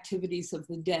normal activities of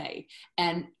the day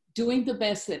and doing the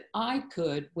best that I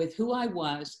could with who I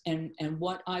was and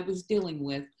what I was dealing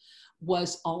with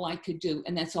was all I could do.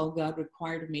 And that's all God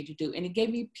required of me to do. And it gave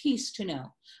me peace to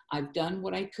know I've done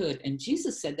what I could. And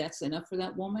Jesus said, that's enough for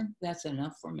that woman. That's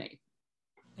enough for me.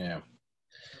 Yeah.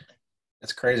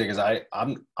 It's crazy because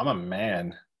I'm a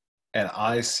man and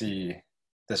I see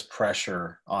this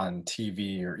pressure on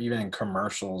TV or even in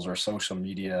commercials or social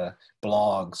media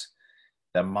blogs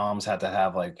that moms have to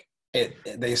have, like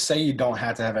they say you don't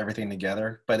have to have everything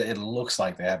together, but it looks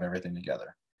like they have everything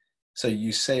together. So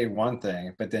you say one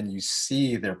thing, but then you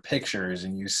see their pictures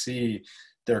and you see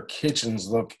their kitchens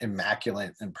look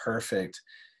immaculate and perfect.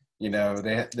 You know,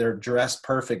 they're dressed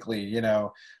perfectly, you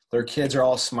know, their kids are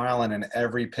all smiling in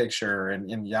every picture and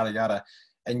yada, yada.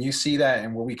 And you see that.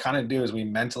 And what we kind of do is we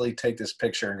mentally take this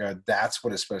picture and go, that's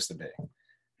what it's supposed to be.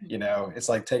 You know, it's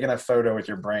like taking a photo with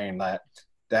your brain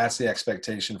that's the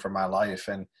expectation for my life.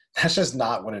 And that's just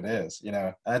not what it is, you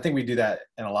know. And I think we do that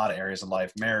in a lot of areas of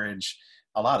life, marriage,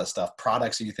 a lot of stuff,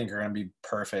 products that you think are going to be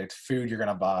perfect, food you're going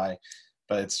to buy,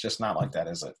 but it's just not like that,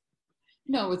 is it?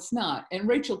 No, it's not. And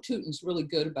Rachel Tootin's really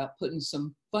good about putting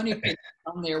some funny pictures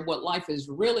on there, what life is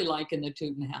really like in the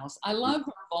Tootin house. I love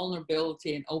her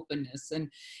vulnerability and openness. And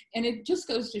it just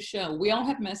goes to show we all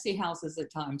have messy houses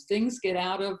at times. Things get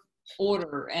out of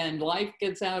order and life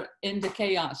gets out into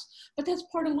chaos. But that's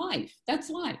part of life. That's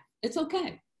life. It's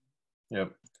okay.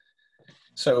 Yep.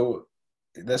 So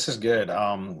this is good.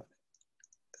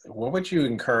 What would you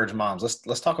encourage moms?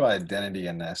 Let's talk about identity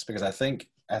in this, because I think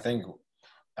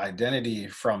identity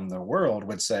from the world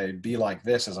would say be like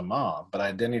this as a mom, but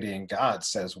identity in God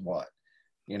says what?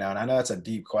 You know, and I know that's a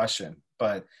deep question,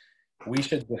 but we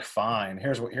should define,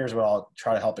 here's what I'll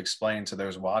try to help explain to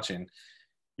those watching.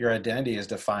 Your identity is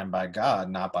defined by God,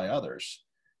 not by others.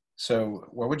 So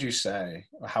what would you say?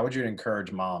 How would you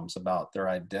encourage moms about their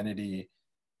identity,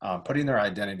 putting their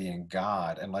identity in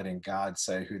God and letting God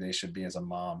say who they should be as a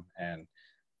mom and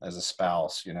as a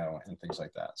spouse, you know, and things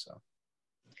like that? So.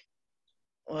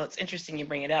 Well, it's interesting you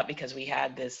bring it up, because we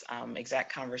had this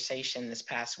exact conversation this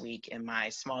past week in my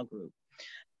small group.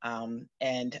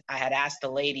 And I had asked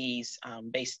the ladies,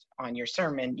 based on your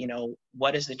sermon, you know,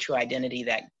 what is the true identity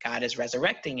that God is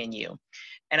resurrecting in you?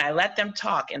 And I let them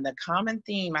talk. And the common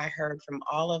theme I heard from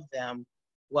all of them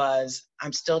was,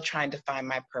 I'm still trying to find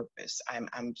my purpose.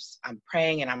 I'm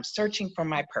praying and I'm searching for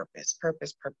my purpose.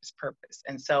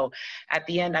 And so at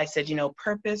the end, I said, you know,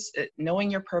 purpose, knowing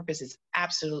your purpose is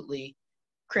absolutely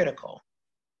critical.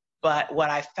 But what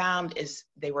I found is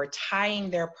they were tying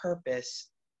their purpose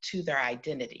to their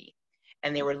identity,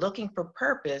 and they were looking for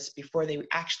purpose before they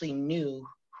actually know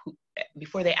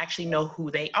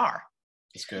who they are.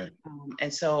 That's good.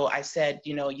 And so I said,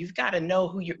 you know, you've got to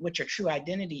know what your true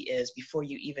identity is before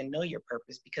you even know your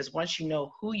purpose, because once you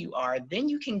know who you are, then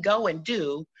you can go and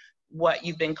do what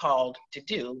you've been called to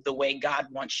do the way God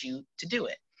wants you to do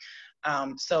it.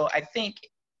 So I think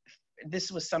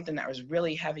this was something that was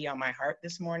really heavy on my heart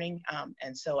this morning.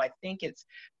 And so I think it's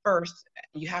first,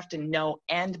 you have to know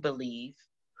and believe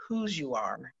whose you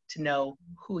are to know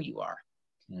who you are.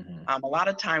 Mm-hmm. A lot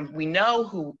of times we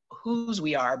know whose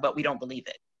we are, but we don't believe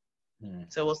it. Mm-hmm.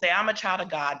 So we'll say, I'm a child of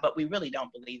God, but we really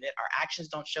don't believe it. Our actions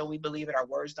don't show we believe it. Our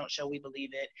words don't show we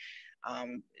believe it.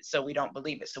 So we don't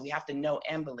believe it. So we have to know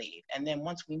and believe. And then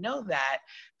once we know that,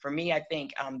 for me, I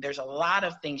think there's a lot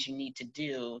of things you need to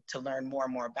do to learn more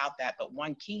and more about that. But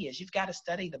one key is you've got to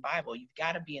study the Bible. You've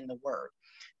got to be in the Word.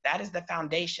 That is the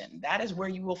foundation. That is where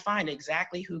you will find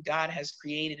exactly who God has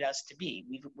created us to be.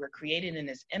 We're created in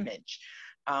His image.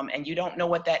 And you don't know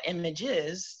what that image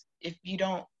is if you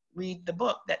don't read the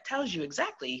book that tells you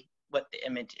exactly what the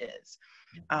image is.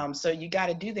 So you got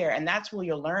to do there. And that's where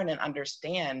you'll learn and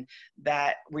understand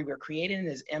that we were created in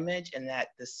His image, and that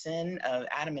the sin of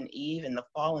Adam and Eve and the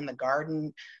fall in the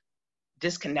garden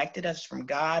disconnected us from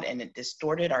God, and it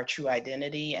distorted our true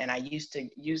identity. And I used to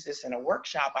use this in a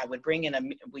workshop. I would bring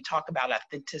in we talk about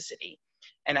authenticity,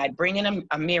 and I'd bring in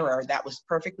a mirror that was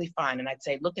perfectly fine. And I'd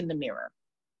say, look in the mirror.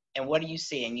 And what do you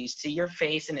see? And you see your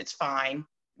face and it's fine,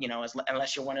 you know,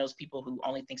 unless you're one of those people who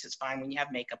only thinks it's fine when you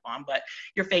have makeup on, but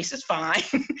your face is fine.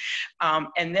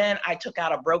 And then I took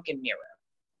out a broken mirror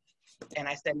and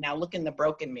I said, now look in the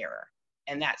broken mirror.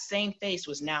 And that same face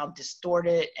was now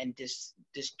distorted and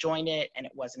disjointed, and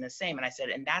it wasn't the same. And I said,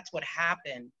 and that's what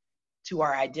happened to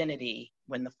our identity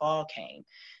when the fall came.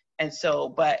 And so,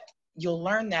 but you'll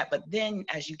learn that. But then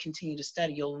as you continue to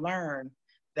study, you'll learn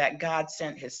that God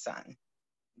sent His Son,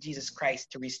 Jesus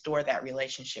Christ, to restore that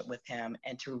relationship with Him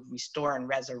and to restore and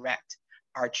resurrect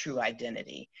our true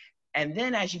identity. And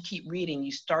then as you keep reading,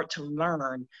 you start to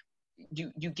learn,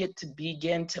 you get to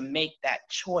begin to make that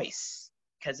choice,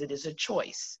 because it is a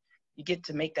choice. You get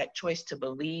to make that choice to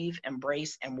believe,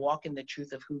 embrace, and walk in the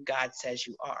truth of who God says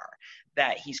you are,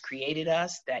 that He's created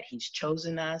us, that He's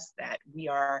chosen us, that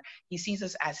He sees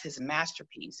us as His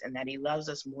masterpiece, and that He loves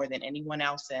us more than anyone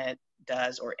else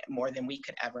does, or more than we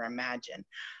could ever imagine.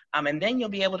 And then you'll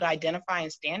be able to identify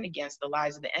and stand against the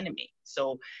lies of the enemy.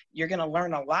 So you're going to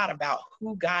learn a lot about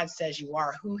who God says you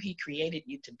are, who He created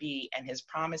you to be, and His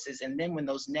promises. And then when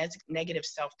those negative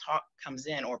self-talk comes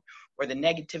in, or the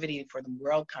negativity for the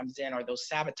world comes in, or those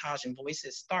sabotaging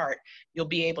voices start, you'll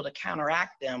be able to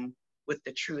counteract them with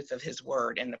the truth of his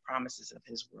word and the promises of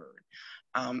his word.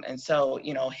 And so,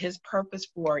 you know, his purpose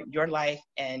for your life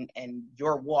and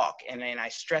your walk, and I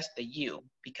stress the you,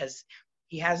 because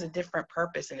he has a different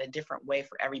purpose and a different way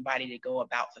for everybody to go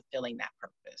about fulfilling that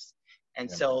purpose.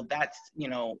 And so that's, you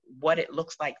know, what it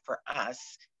looks like for us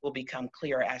will become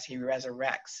clear as he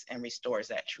resurrects and restores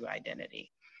that true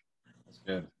identity. That's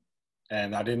good.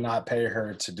 And I did not pay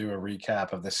her to do a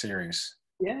recap of the series.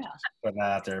 Yeah. Putting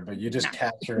that out there, but you just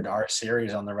captured our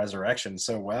series on the resurrection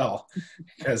so well,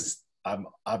 because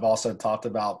I've also talked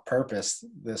about purpose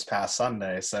this past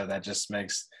Sunday. So that just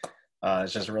makes,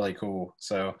 it's just really cool.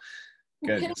 So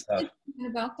good Can I stuff. say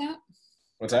something about that?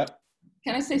 What's that?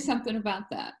 Can I say something about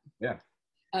that? Yeah.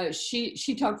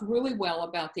 She talked really well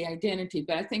about the identity,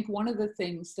 but I think one of the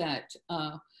things that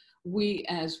we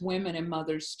as women and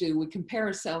mothers do, we compare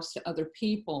ourselves to other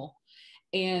people,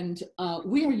 and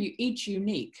we are each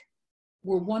unique.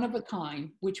 We're one of a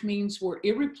kind, which means we're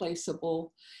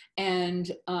irreplaceable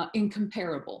and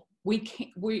incomparable.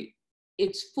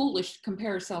 It's foolish to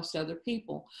compare ourselves to other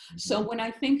people. Mm-hmm. So when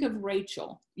I think of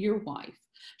Rachel, your wife,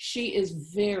 she is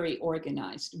very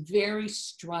organized, very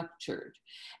structured.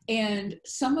 And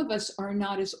some of us are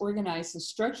not as organized and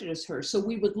structured as her. So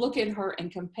we would look at her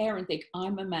and compare and think,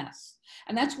 I'm a mess.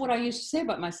 And that's what I used to say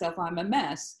about myself, I'm a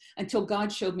mess, until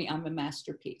God showed me I'm a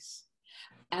masterpiece.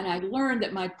 And I learned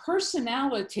that my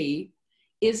personality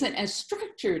isn't as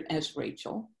structured as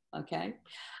Rachel, okay?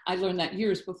 I learned that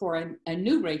years before I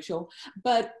knew Rachel,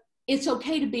 but it's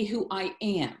okay to be who I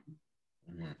am.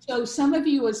 So some of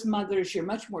you as mothers, you're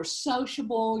much more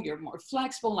sociable, you're more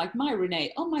flexible, like my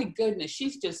Renee. Oh my goodness,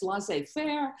 she's just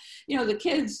laissez-faire. You know, the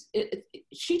kids,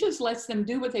 she just lets them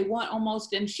do what they want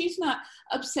almost, and she's not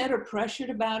upset or pressured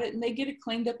about it, and they get it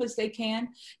cleaned up as they can.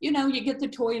 You know, you get the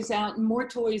toys out and more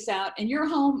toys out, and your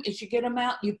home, as you get them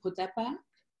out, you put that back,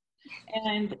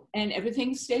 and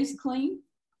everything stays clean.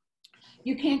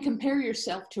 You can't compare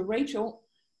yourself to Rachel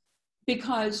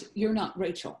because you're not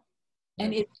Rachel.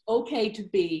 And it's okay to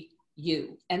be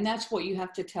you. And that's what you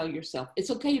have to tell yourself. It's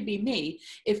okay to be me.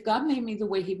 If God made me the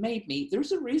way he made me,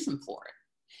 there's a reason for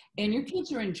it. And your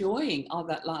kids are enjoying all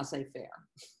that laissez-faire.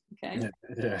 Okay?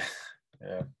 Yeah.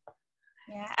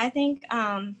 I think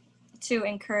to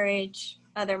encourage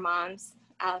other moms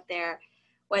out there,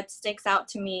 what sticks out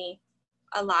to me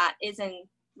a lot is in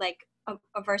like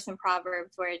a verse in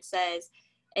Proverbs where it says,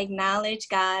 acknowledge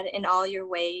God in all your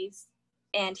ways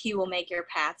and he will make your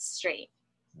path straight.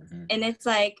 Mm-hmm. And it's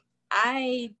like,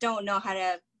 I don't know how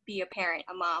to be a parent,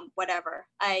 a mom, whatever.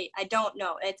 I don't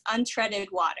know. It's untreaded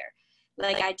water.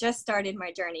 Like I just started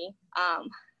my journey.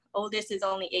 Oldest is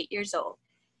only 8 years old.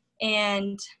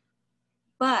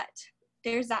 But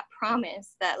there's that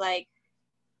promise that like,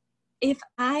 if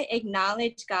I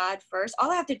acknowledge God first,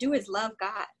 all I have to do is love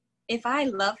God. If I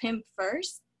love him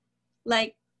first,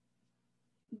 like,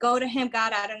 go to him,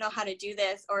 God, I don't know how to do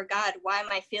this, or God, why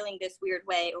am I feeling this weird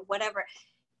way, or whatever.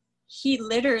 He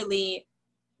literally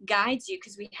guides you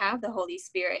because we have the Holy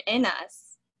Spirit in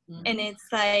us. Mm-hmm. And it's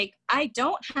like, I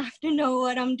don't have to know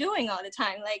what I'm doing all the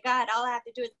time. Like, God, all I have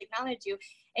to do is acknowledge you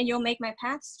and you'll make my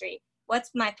path straight.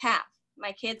 What's my path?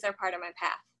 My kids are part of my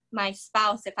path. My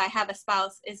spouse, if I have a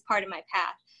spouse, is part of my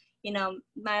path. You know,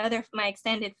 my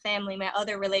extended family, my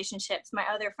other relationships, my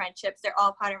other friendships, they're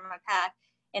all part of my path.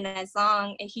 And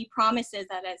he promises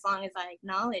that as long as I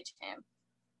acknowledge him,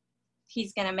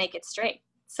 he's going to make it straight.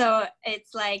 So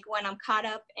it's like when I'm caught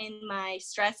up in my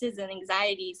stresses and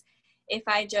anxieties, if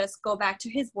I just go back to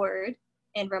his word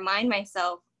and remind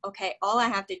myself, okay, all I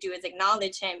have to do is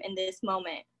acknowledge him in this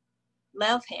moment,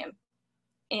 love him,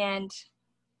 and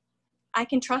I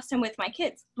can trust him with my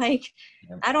kids. Like,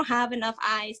 I don't have enough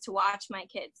eyes to watch my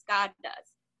kids. God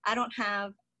does. I don't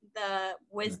have the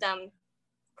wisdom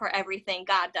for everything.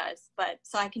 God does. But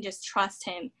so I can just trust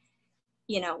him,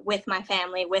 you know, with my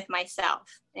family, with myself.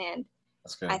 And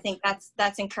I think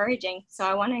that's encouraging. So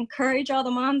I want to encourage all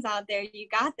the moms out there. You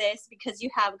got this because you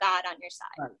have God on your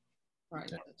side. Right.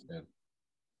 Yeah, that's good.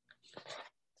 That's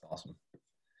awesome.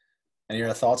 Any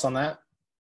other thoughts on that?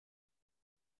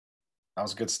 That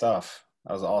was good stuff.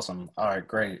 That was awesome. All right,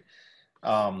 great.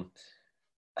 How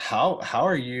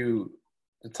are you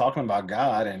talking about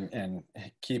God and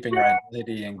keeping your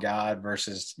identity in God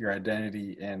versus your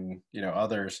identity in, you know,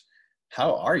 others?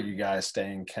 How are you guys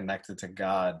staying connected to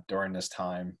God during this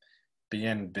time,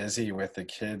 being busy with the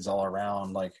kids all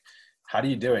around? Like, how do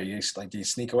you do it? Do you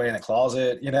sneak away in the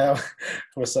closet, you know,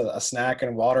 with a snack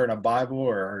and water and a Bible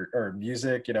or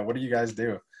music? You know, what do you guys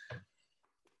do?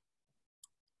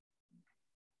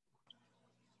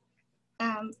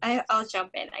 I'll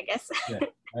jump in, I guess.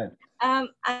 Yeah,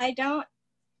 I don't,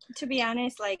 to be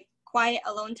honest, like quiet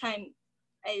alone time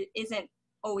isn't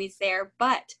always there.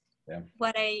 But Yeah.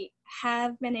 what I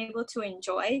have been able to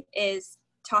enjoy is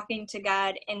talking to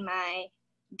God in my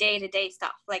day-to-day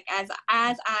stuff, like as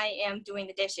I am doing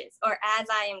the dishes, or as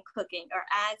I am cooking, or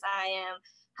as I am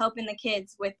helping the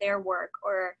kids with their work,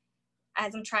 or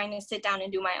as I'm trying to sit down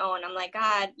and do my own. I'm like,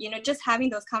 God, just having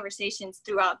those conversations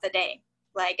throughout the day.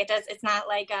 Like it's not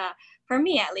like for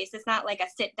me at least, it's not like a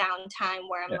sit down time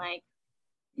where I'm like,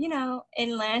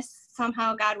 unless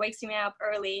somehow God wakes me up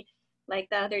early. Like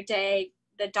the other day,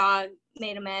 the dog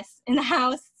made a mess in the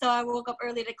house, so I woke up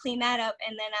early to clean that up,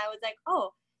 and then I was like,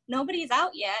 oh, nobody's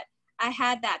out yet. I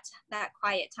had that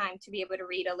quiet time to be able to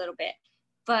read a little bit,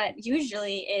 but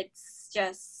usually it's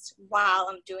just while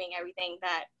I'm doing everything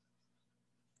that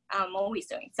I'm always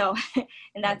doing. So,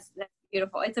 and that's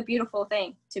beautiful. It's a beautiful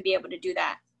thing to be able to do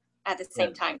that at the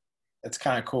same time. It's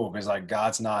kind of cool because like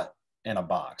God's not in a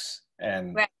box,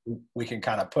 and right. we can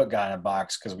kind of put God in a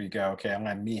box because we go, okay, I'm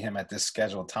going to meet him at this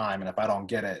scheduled time. And if I don't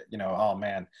get it, oh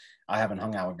man, I haven't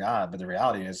hung out with God. But the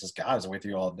reality is God is with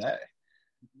you all day.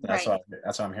 That's right.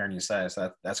 what I'm hearing you say.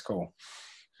 So that's cool.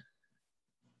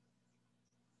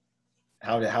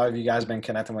 How have you guys been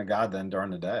connecting with God then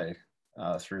during the day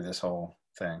through this whole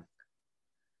thing?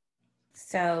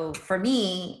 So for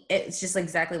me, it's just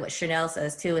exactly what Chanel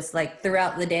says too. It's like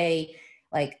throughout the day,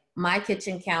 like my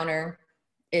kitchen counter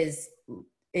is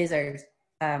our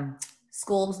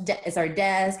school, it's our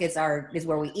desk, is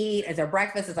where we eat, it's our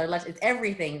breakfast, it's our lunch, it's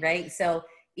everything, right? So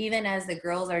even as the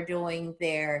girls are doing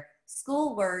their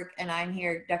schoolwork and I'm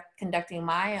here conducting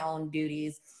my own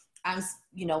duties,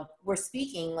 we're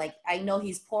speaking, like I know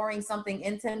he's pouring something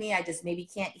into me. I just maybe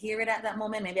can't hear it at that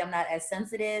moment. Maybe I'm not as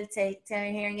sensitive to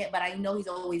hearing it, but I know he's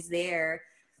always there.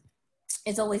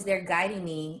 It's always there guiding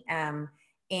me.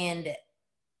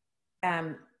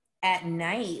 At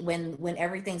night when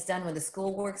everything's done, when the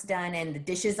schoolwork's done and the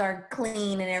dishes are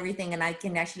clean and everything, and I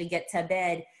can actually get to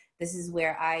bed, this is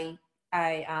where I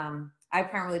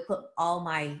primarily put all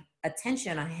my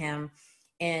attention on him.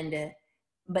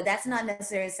 But that's not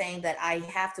necessarily saying that I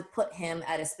have to put him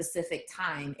at a specific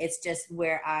time. It's just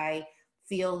where I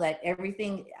feel that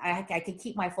everything, I can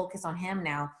keep my focus on him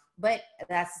now. But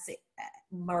that's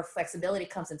more flexibility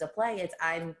comes into play. It's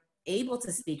I'm able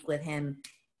to speak with him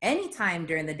anytime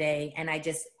during the day, and I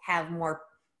just have more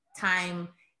time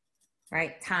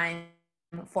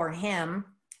for him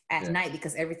at night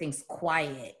because everything's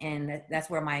quiet, and that's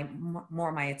where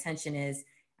my attention is.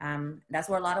 That's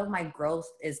where a lot of my growth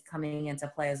is coming into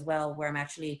play as well, where I'm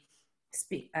actually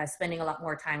spending a lot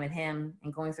more time with him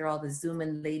and going through all the Zoom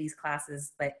and ladies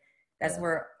classes. But that's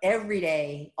where every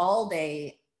day, all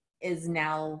day is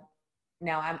now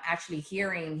I'm actually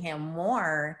hearing him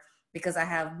more because I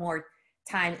have more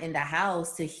time in the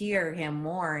house to hear him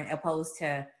more, opposed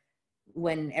to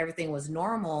when everything was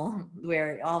normal,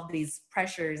 where all these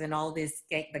pressures and all this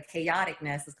the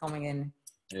chaoticness is coming in,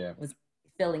 was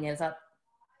filling it up.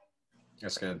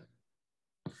 That's good.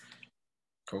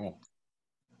 Cool.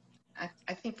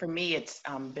 I think for me, it's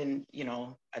been,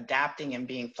 adapting and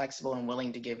being flexible and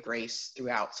willing to give grace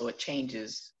throughout. So it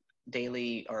changes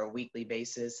daily or a weekly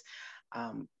basis.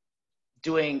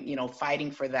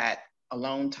 Fighting for that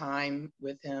alone time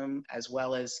with him, as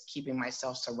well as keeping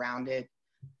myself surrounded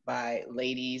by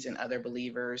ladies and other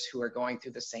believers who are going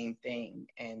through the same thing,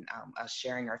 and us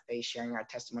sharing our faith, sharing our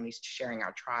testimonies, sharing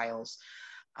our trials.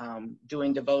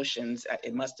 Doing devotions.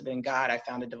 It must have been God. I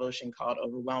found a devotion called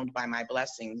Overwhelmed by My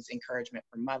Blessings, Encouragement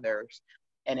for Mothers.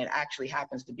 And it actually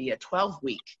happens to be a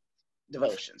 12-week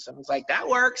devotion. So I was like, that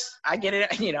works. I get it.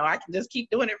 I can just keep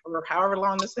doing it for however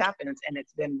long this happens. And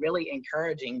it's been really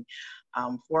encouraging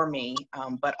for me.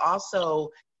 But also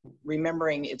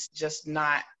remembering it's just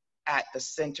not at the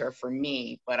center for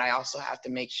me, but I also have to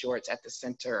make sure it's at the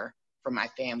center for my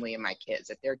family and my kids,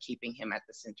 that they're keeping him at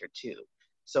the center too.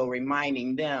 So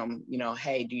reminding them,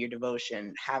 hey, do your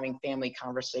devotion, having family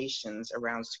conversations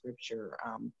around scripture,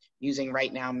 using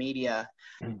Right Now Media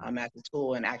as a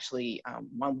tool. And actually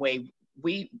one way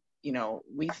we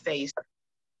faced,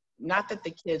 not that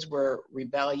the kids were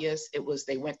rebellious, it was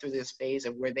they went through this phase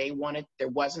of where there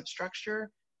wasn't structure.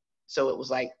 So it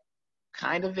was like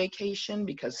kind of vacation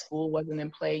because school wasn't in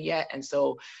play yet. And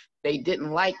so they didn't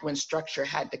like when structure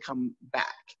had to come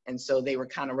back. And so they were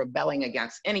kind of rebelling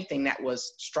against anything that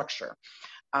was structure.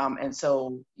 And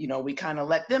so, we kind of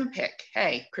let them pick,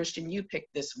 hey, Christian, you pick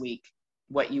this week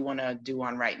what you want to do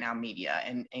on Right Now Media,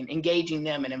 and engaging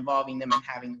them and involving them and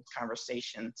having those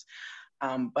conversations.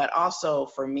 But also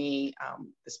for me,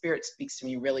 the Spirit speaks to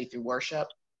me really through worship.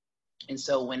 And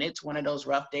so when it's one of those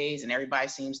rough days and everybody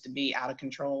seems to be out of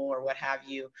control or what have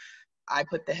you, I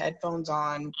put the headphones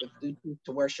on with Bluetooth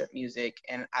to worship music,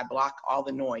 and I block all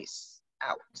the noise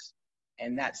out.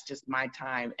 And that's just my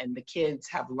time. And the kids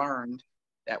have learned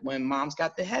that when mom's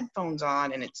got the headphones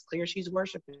on and it's clear she's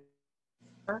worshiping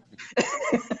her,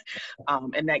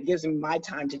 and that gives me my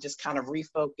time to just kind of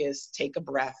refocus, take a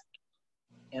breath,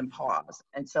 and pause.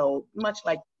 And so much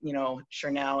like, you know,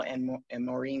 Chanel and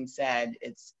Maureen said,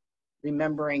 it's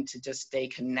remembering to just stay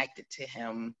connected to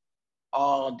him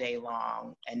all day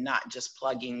long and not just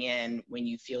plugging in when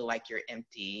you feel like you're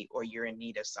empty or you're in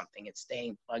need of something. It's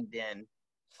staying plugged in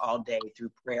all day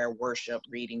through prayer, worship,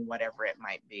 reading, whatever it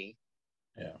might be.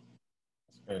 Yeah,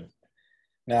 that's good.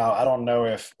 Now, I don't know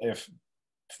if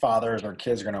fathers or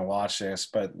kids are going to watch this,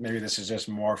 but maybe this is just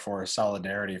more for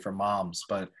solidarity for moms.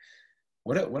 But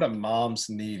what do moms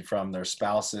need from their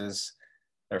spouses,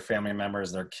 their family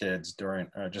members, their kids during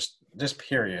just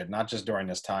period, not just during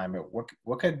this time?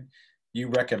 What could you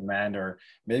recommend, or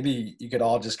maybe you could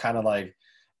all just kind of like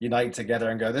unite together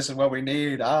and go, this is what we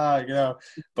need, you know,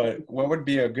 but what would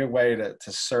be a good way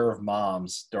to serve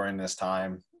moms during this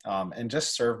time, and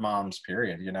just serve moms,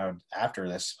 period, you know, after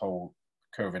this whole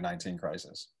COVID-19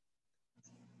 crisis?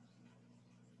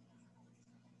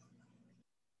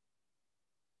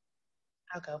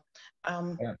 I'll go.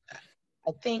 Yeah.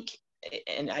 I think,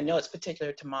 and I know it's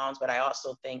particular to moms, but I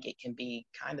also think it can be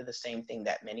kind of the same thing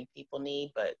that many people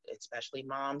need, but especially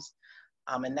moms.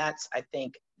 And that's, I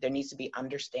think there needs to be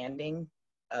understanding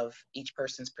of each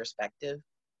person's perspective.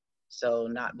 So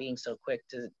not being so quick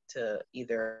to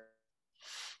either,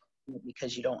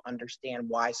 because you don't understand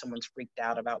why someone's freaked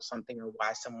out about something or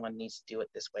why someone needs to do it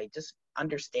this way, just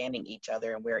understanding each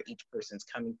other and where each person's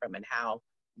coming from and how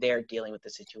they're dealing with the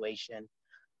situation.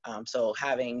 So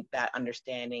having that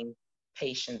understanding,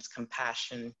 patience,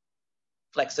 compassion,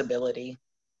 flexibility,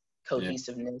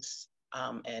 cohesiveness,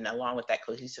 and along with that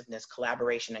cohesiveness,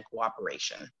 collaboration and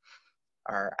cooperation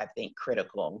are, I think,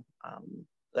 critical.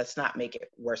 Let's not make it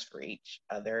worse for each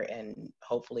other. And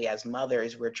hopefully as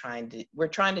mothers, we're trying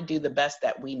to do the best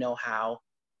that we know how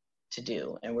to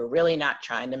do. And we're really not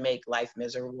trying to make life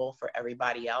miserable for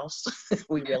everybody else.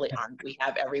 We really aren't. We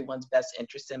have everyone's best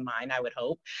interest in mind, I would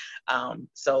hope.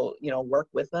 So, you know, work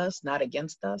with us, not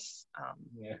against us,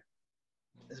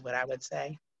 is what I would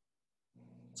say.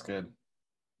 That's good.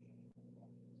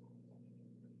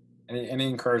 Any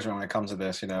encouragement when it comes to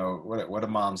this, you know, what do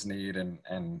moms need? And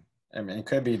I mean, it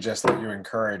could be just that you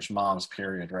encourage moms,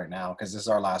 period, right now, because this is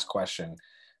our last question,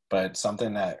 but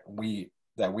something that we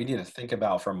need to think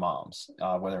about for moms,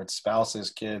 whether it's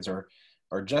spouses, kids, or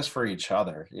just for each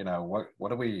other. You know, what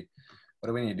do we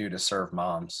need to do to serve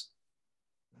moms?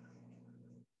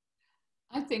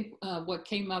 I think what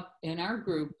came up in our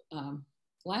group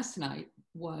last night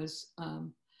was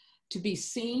to be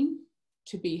seen,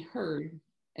 to be heard,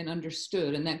 and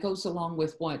understood. And that goes along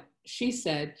with what she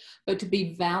said, but to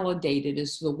be validated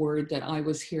is the word that I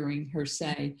was hearing her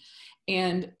say.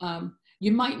 And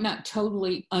you might not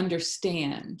totally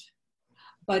understand,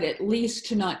 but at least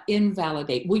to not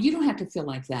invalidate. Well, you don't have to feel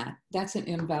like that. That's an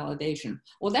invalidation.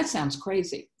 Well, that sounds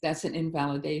crazy. That's an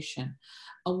invalidation.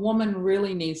 A woman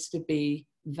really needs to be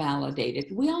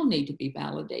validated. We all need to be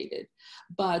validated.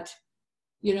 But,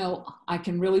 you know, I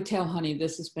can really tell, honey,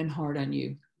 this has been hard on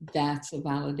you. That's a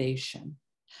validation.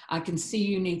 I can see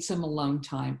you need some alone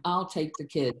time. I'll take the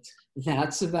kids.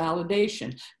 That's a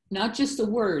validation. Not just the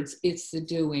words, it's the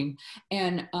doing.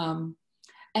 And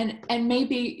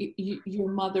maybe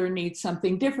your mother needs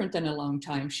something different than alone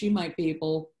time. She might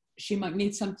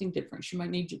need something different. She might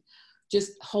need you,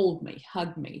 just hold me,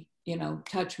 hug me, you know,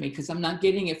 touch me, because I'm not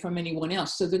getting it from anyone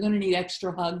else. So they're going to need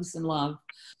extra hugs and love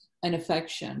and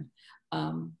affection.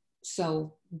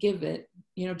 So give it,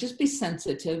 you know, just be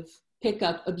sensitive, pick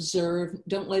up, observe.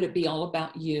 Don't let it be all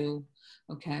about you.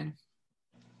 Okay.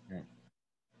 Yeah.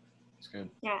 That's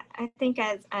good. Yeah, I think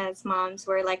as moms,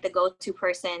 we're like the go-to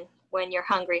person when you're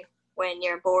hungry, when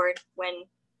you're bored, when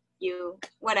you,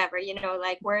 whatever, you know,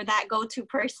 like we're that go-to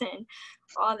person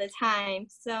all the time.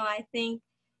 So I think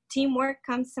teamwork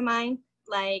comes to mind.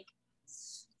 Like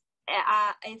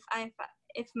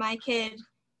if my kid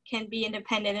can be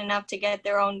independent enough to get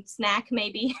their own snack,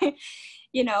 maybe,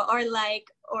 you know, or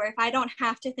if I don't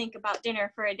have to think about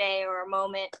dinner for a day or a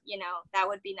moment, you know, that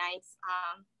would be nice.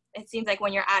 It seems like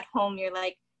when you're at home, you're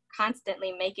like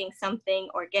constantly making something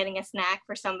or getting a snack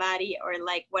for somebody or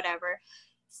like whatever.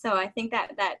 So I think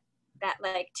that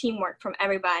like teamwork from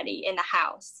everybody in the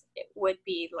house, it would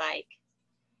be like,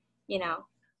 you know,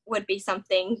 would be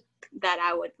something that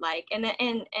I would like. And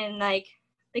like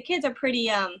the kids are pretty,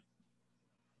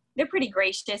 they're pretty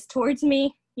gracious towards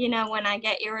me, you know, when I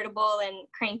get irritable and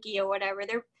cranky or whatever.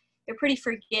 They're pretty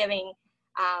forgiving.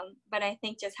 But I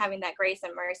think just having that grace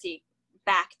and mercy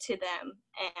back to them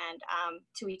and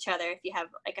to each other, if you have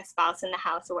like a spouse in the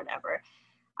house or whatever.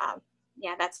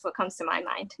 Yeah, that's what comes to my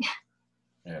mind.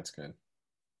 Yeah, it's good.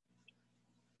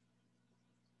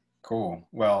 Cool.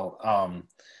 Well,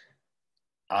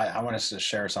 I want us to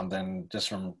share something just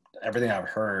from everything I've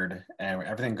heard and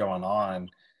everything going on.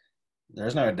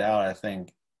 There's no doubt, I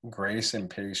think, grace and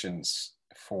patience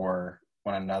for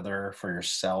one another, for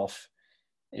yourself,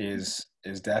 is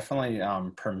definitely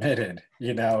permitted.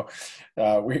 You know,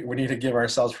 we need to give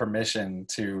ourselves permission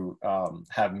to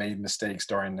have made mistakes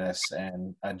during this,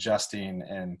 and adjusting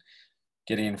and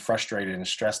getting frustrated and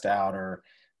stressed out or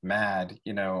mad.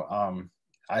 You know,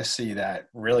 I see that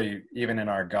really even in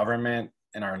our government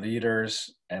and our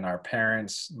leaders and our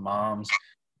parents, moms.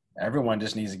 Everyone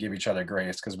just needs to give each other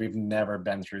grace, because we've never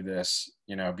been through this,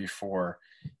 you know, before.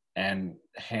 And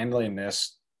handling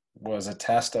this was a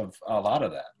test of a lot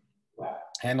of that.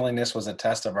 Handling this was a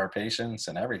test of our patience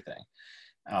and everything.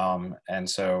 And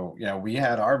so, you know, we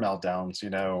had our meltdowns, you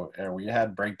know, we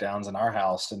had breakdowns in our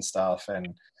house and stuff.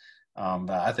 And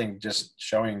but I think just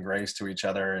showing grace to each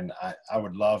other, and I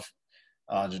would love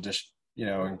to just, you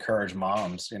know, encourage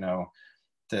moms, you know,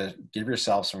 to give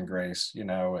yourself some grace, you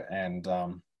know. And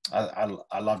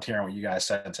I loved hearing what you guys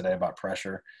said today about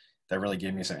pressure. That really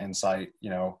gave me some insight, you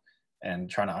know, and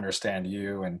trying to understand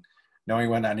you and knowing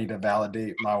when I need to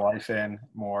validate my wife in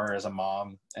more as a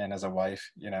mom and as a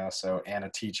wife, you know, so, and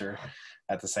a teacher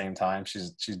at the same time.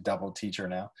 She's double teacher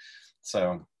now.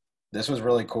 So this was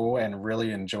really cool, and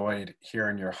really enjoyed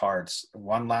hearing your hearts.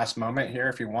 One last moment here,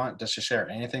 if you want, just to share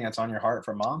anything that's on your heart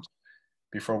for moms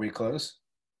before we close.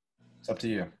 It's up to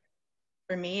you.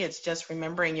 For me, it's just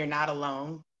remembering you're not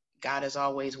alone. God is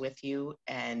always with you,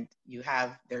 and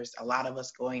there's a lot of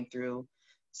us going through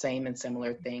same and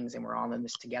similar things, and we're all in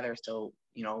this together. So,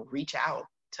 you know, reach out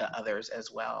to others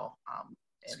as well.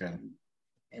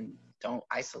 And don't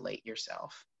isolate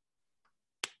yourself.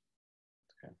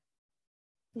 Okay.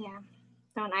 Yeah,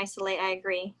 don't isolate. I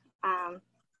agree.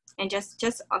 And just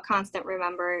a constant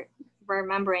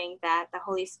remembering that the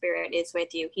Holy Spirit is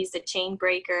with you. He's the chain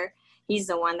breaker. He's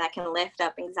the one that can lift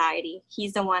up anxiety.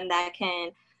 He's the one that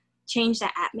can change the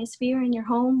atmosphere in your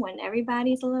home when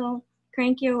everybody's a little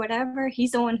cranky or whatever.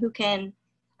 He's the one who can,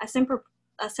 a simple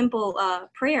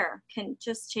prayer can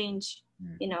just change,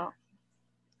 you know,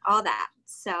 all that.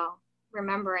 So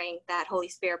remembering that Holy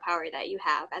Spirit power that you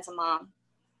have as a mom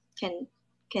can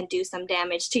do some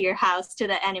damage to your house, to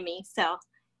the enemy. So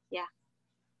yeah.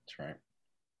 That's right.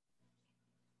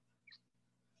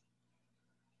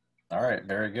 All right.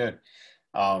 Very good.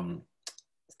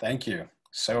 Thank you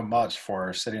so much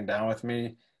for sitting down with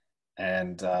me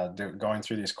and going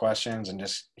through these questions and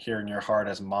just hearing your heart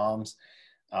as moms.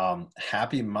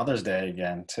 Happy Mother's Day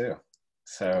again, too.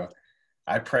 So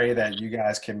I pray that you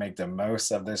guys can make the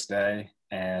most of this day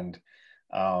and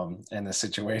in the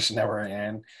situation that we're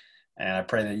in. And I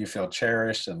pray that you feel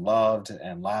cherished and loved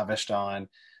and lavished on.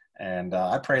 And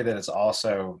I pray that it's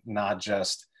also not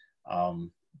just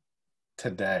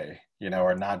today, you know,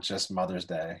 or not just Mother's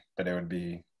Day, but it would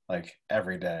be like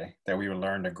every day, that we would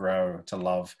learn to grow to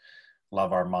love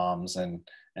our moms and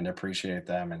appreciate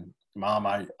them. And Mom,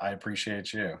 I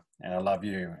appreciate you, and I love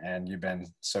you, and you've been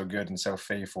so good and so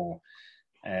faithful.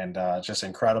 And it's just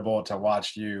incredible to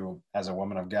watch you as a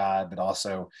woman of God, but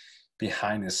also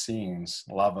behind the scenes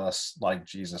love us like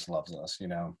Jesus loves us, you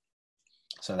know.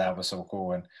 So that was so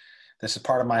cool. And this is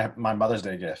part of my Mother's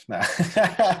Day gift now.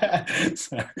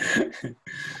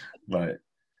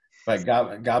 But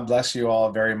God bless you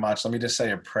all very much. Let me just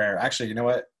say a prayer. Actually, you know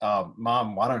what,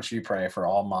 Mom, why don't you pray for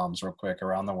all moms real quick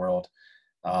around the world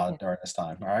during this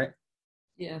time? All right.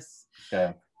 Yes.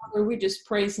 Okay. Father, we just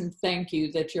praise and thank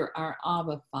you that you're our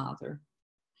Abba Father,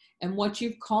 and what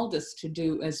you've called us to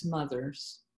do as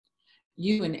mothers,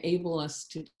 you enable us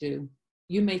to do.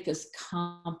 You make us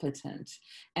competent.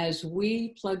 As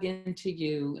we plug into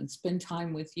you and spend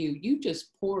time with you, you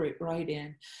just pour it right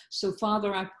in. So,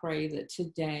 Father, I pray that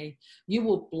today you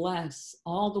will bless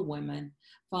all the women,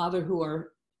 Father, who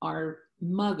are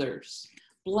mothers.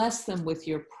 Bless them with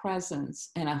your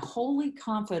presence and a holy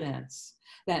confidence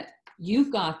that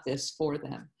you've got this for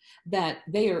them, that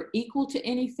they are equal to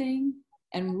anything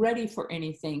and ready for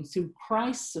anything. Through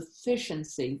Christ's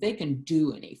sufficiency, they can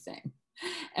do anything.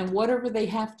 And whatever they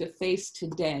have to face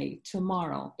today,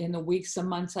 tomorrow, in the weeks and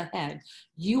months ahead,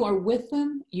 you are with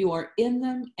them, you are in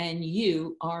them, and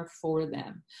you are for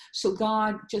them. So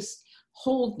God, just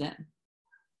hold them,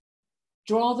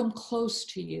 draw them close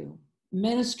to you,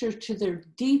 minister to their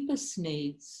deepest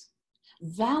needs.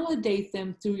 Validate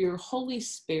them through your Holy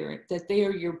Spirit that they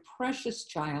are your precious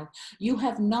child. You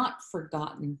have not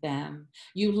forgotten them.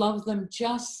 You love them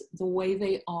just the way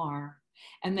they are,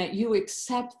 and that you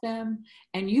accept them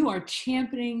and you are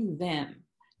championing them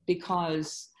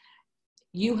because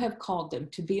you have called them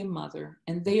to be a mother,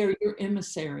 and they are your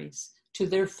emissaries to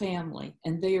their family,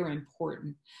 and they are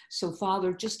important. So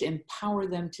Father, just empower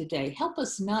them today. Help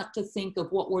us not to think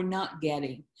of what we're not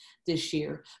getting this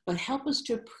year, but help us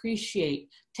to appreciate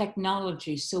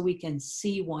technology so we can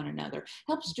see one another.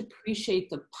 Help us to appreciate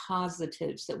the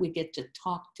positives that we get to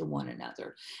talk to one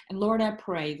another. And Lord, I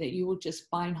pray that you will just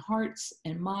bind hearts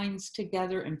and minds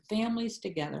together and families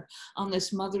together on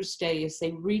this Mother's Day as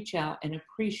they reach out and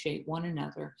appreciate one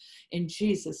another. In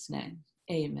Jesus' name,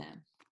 amen.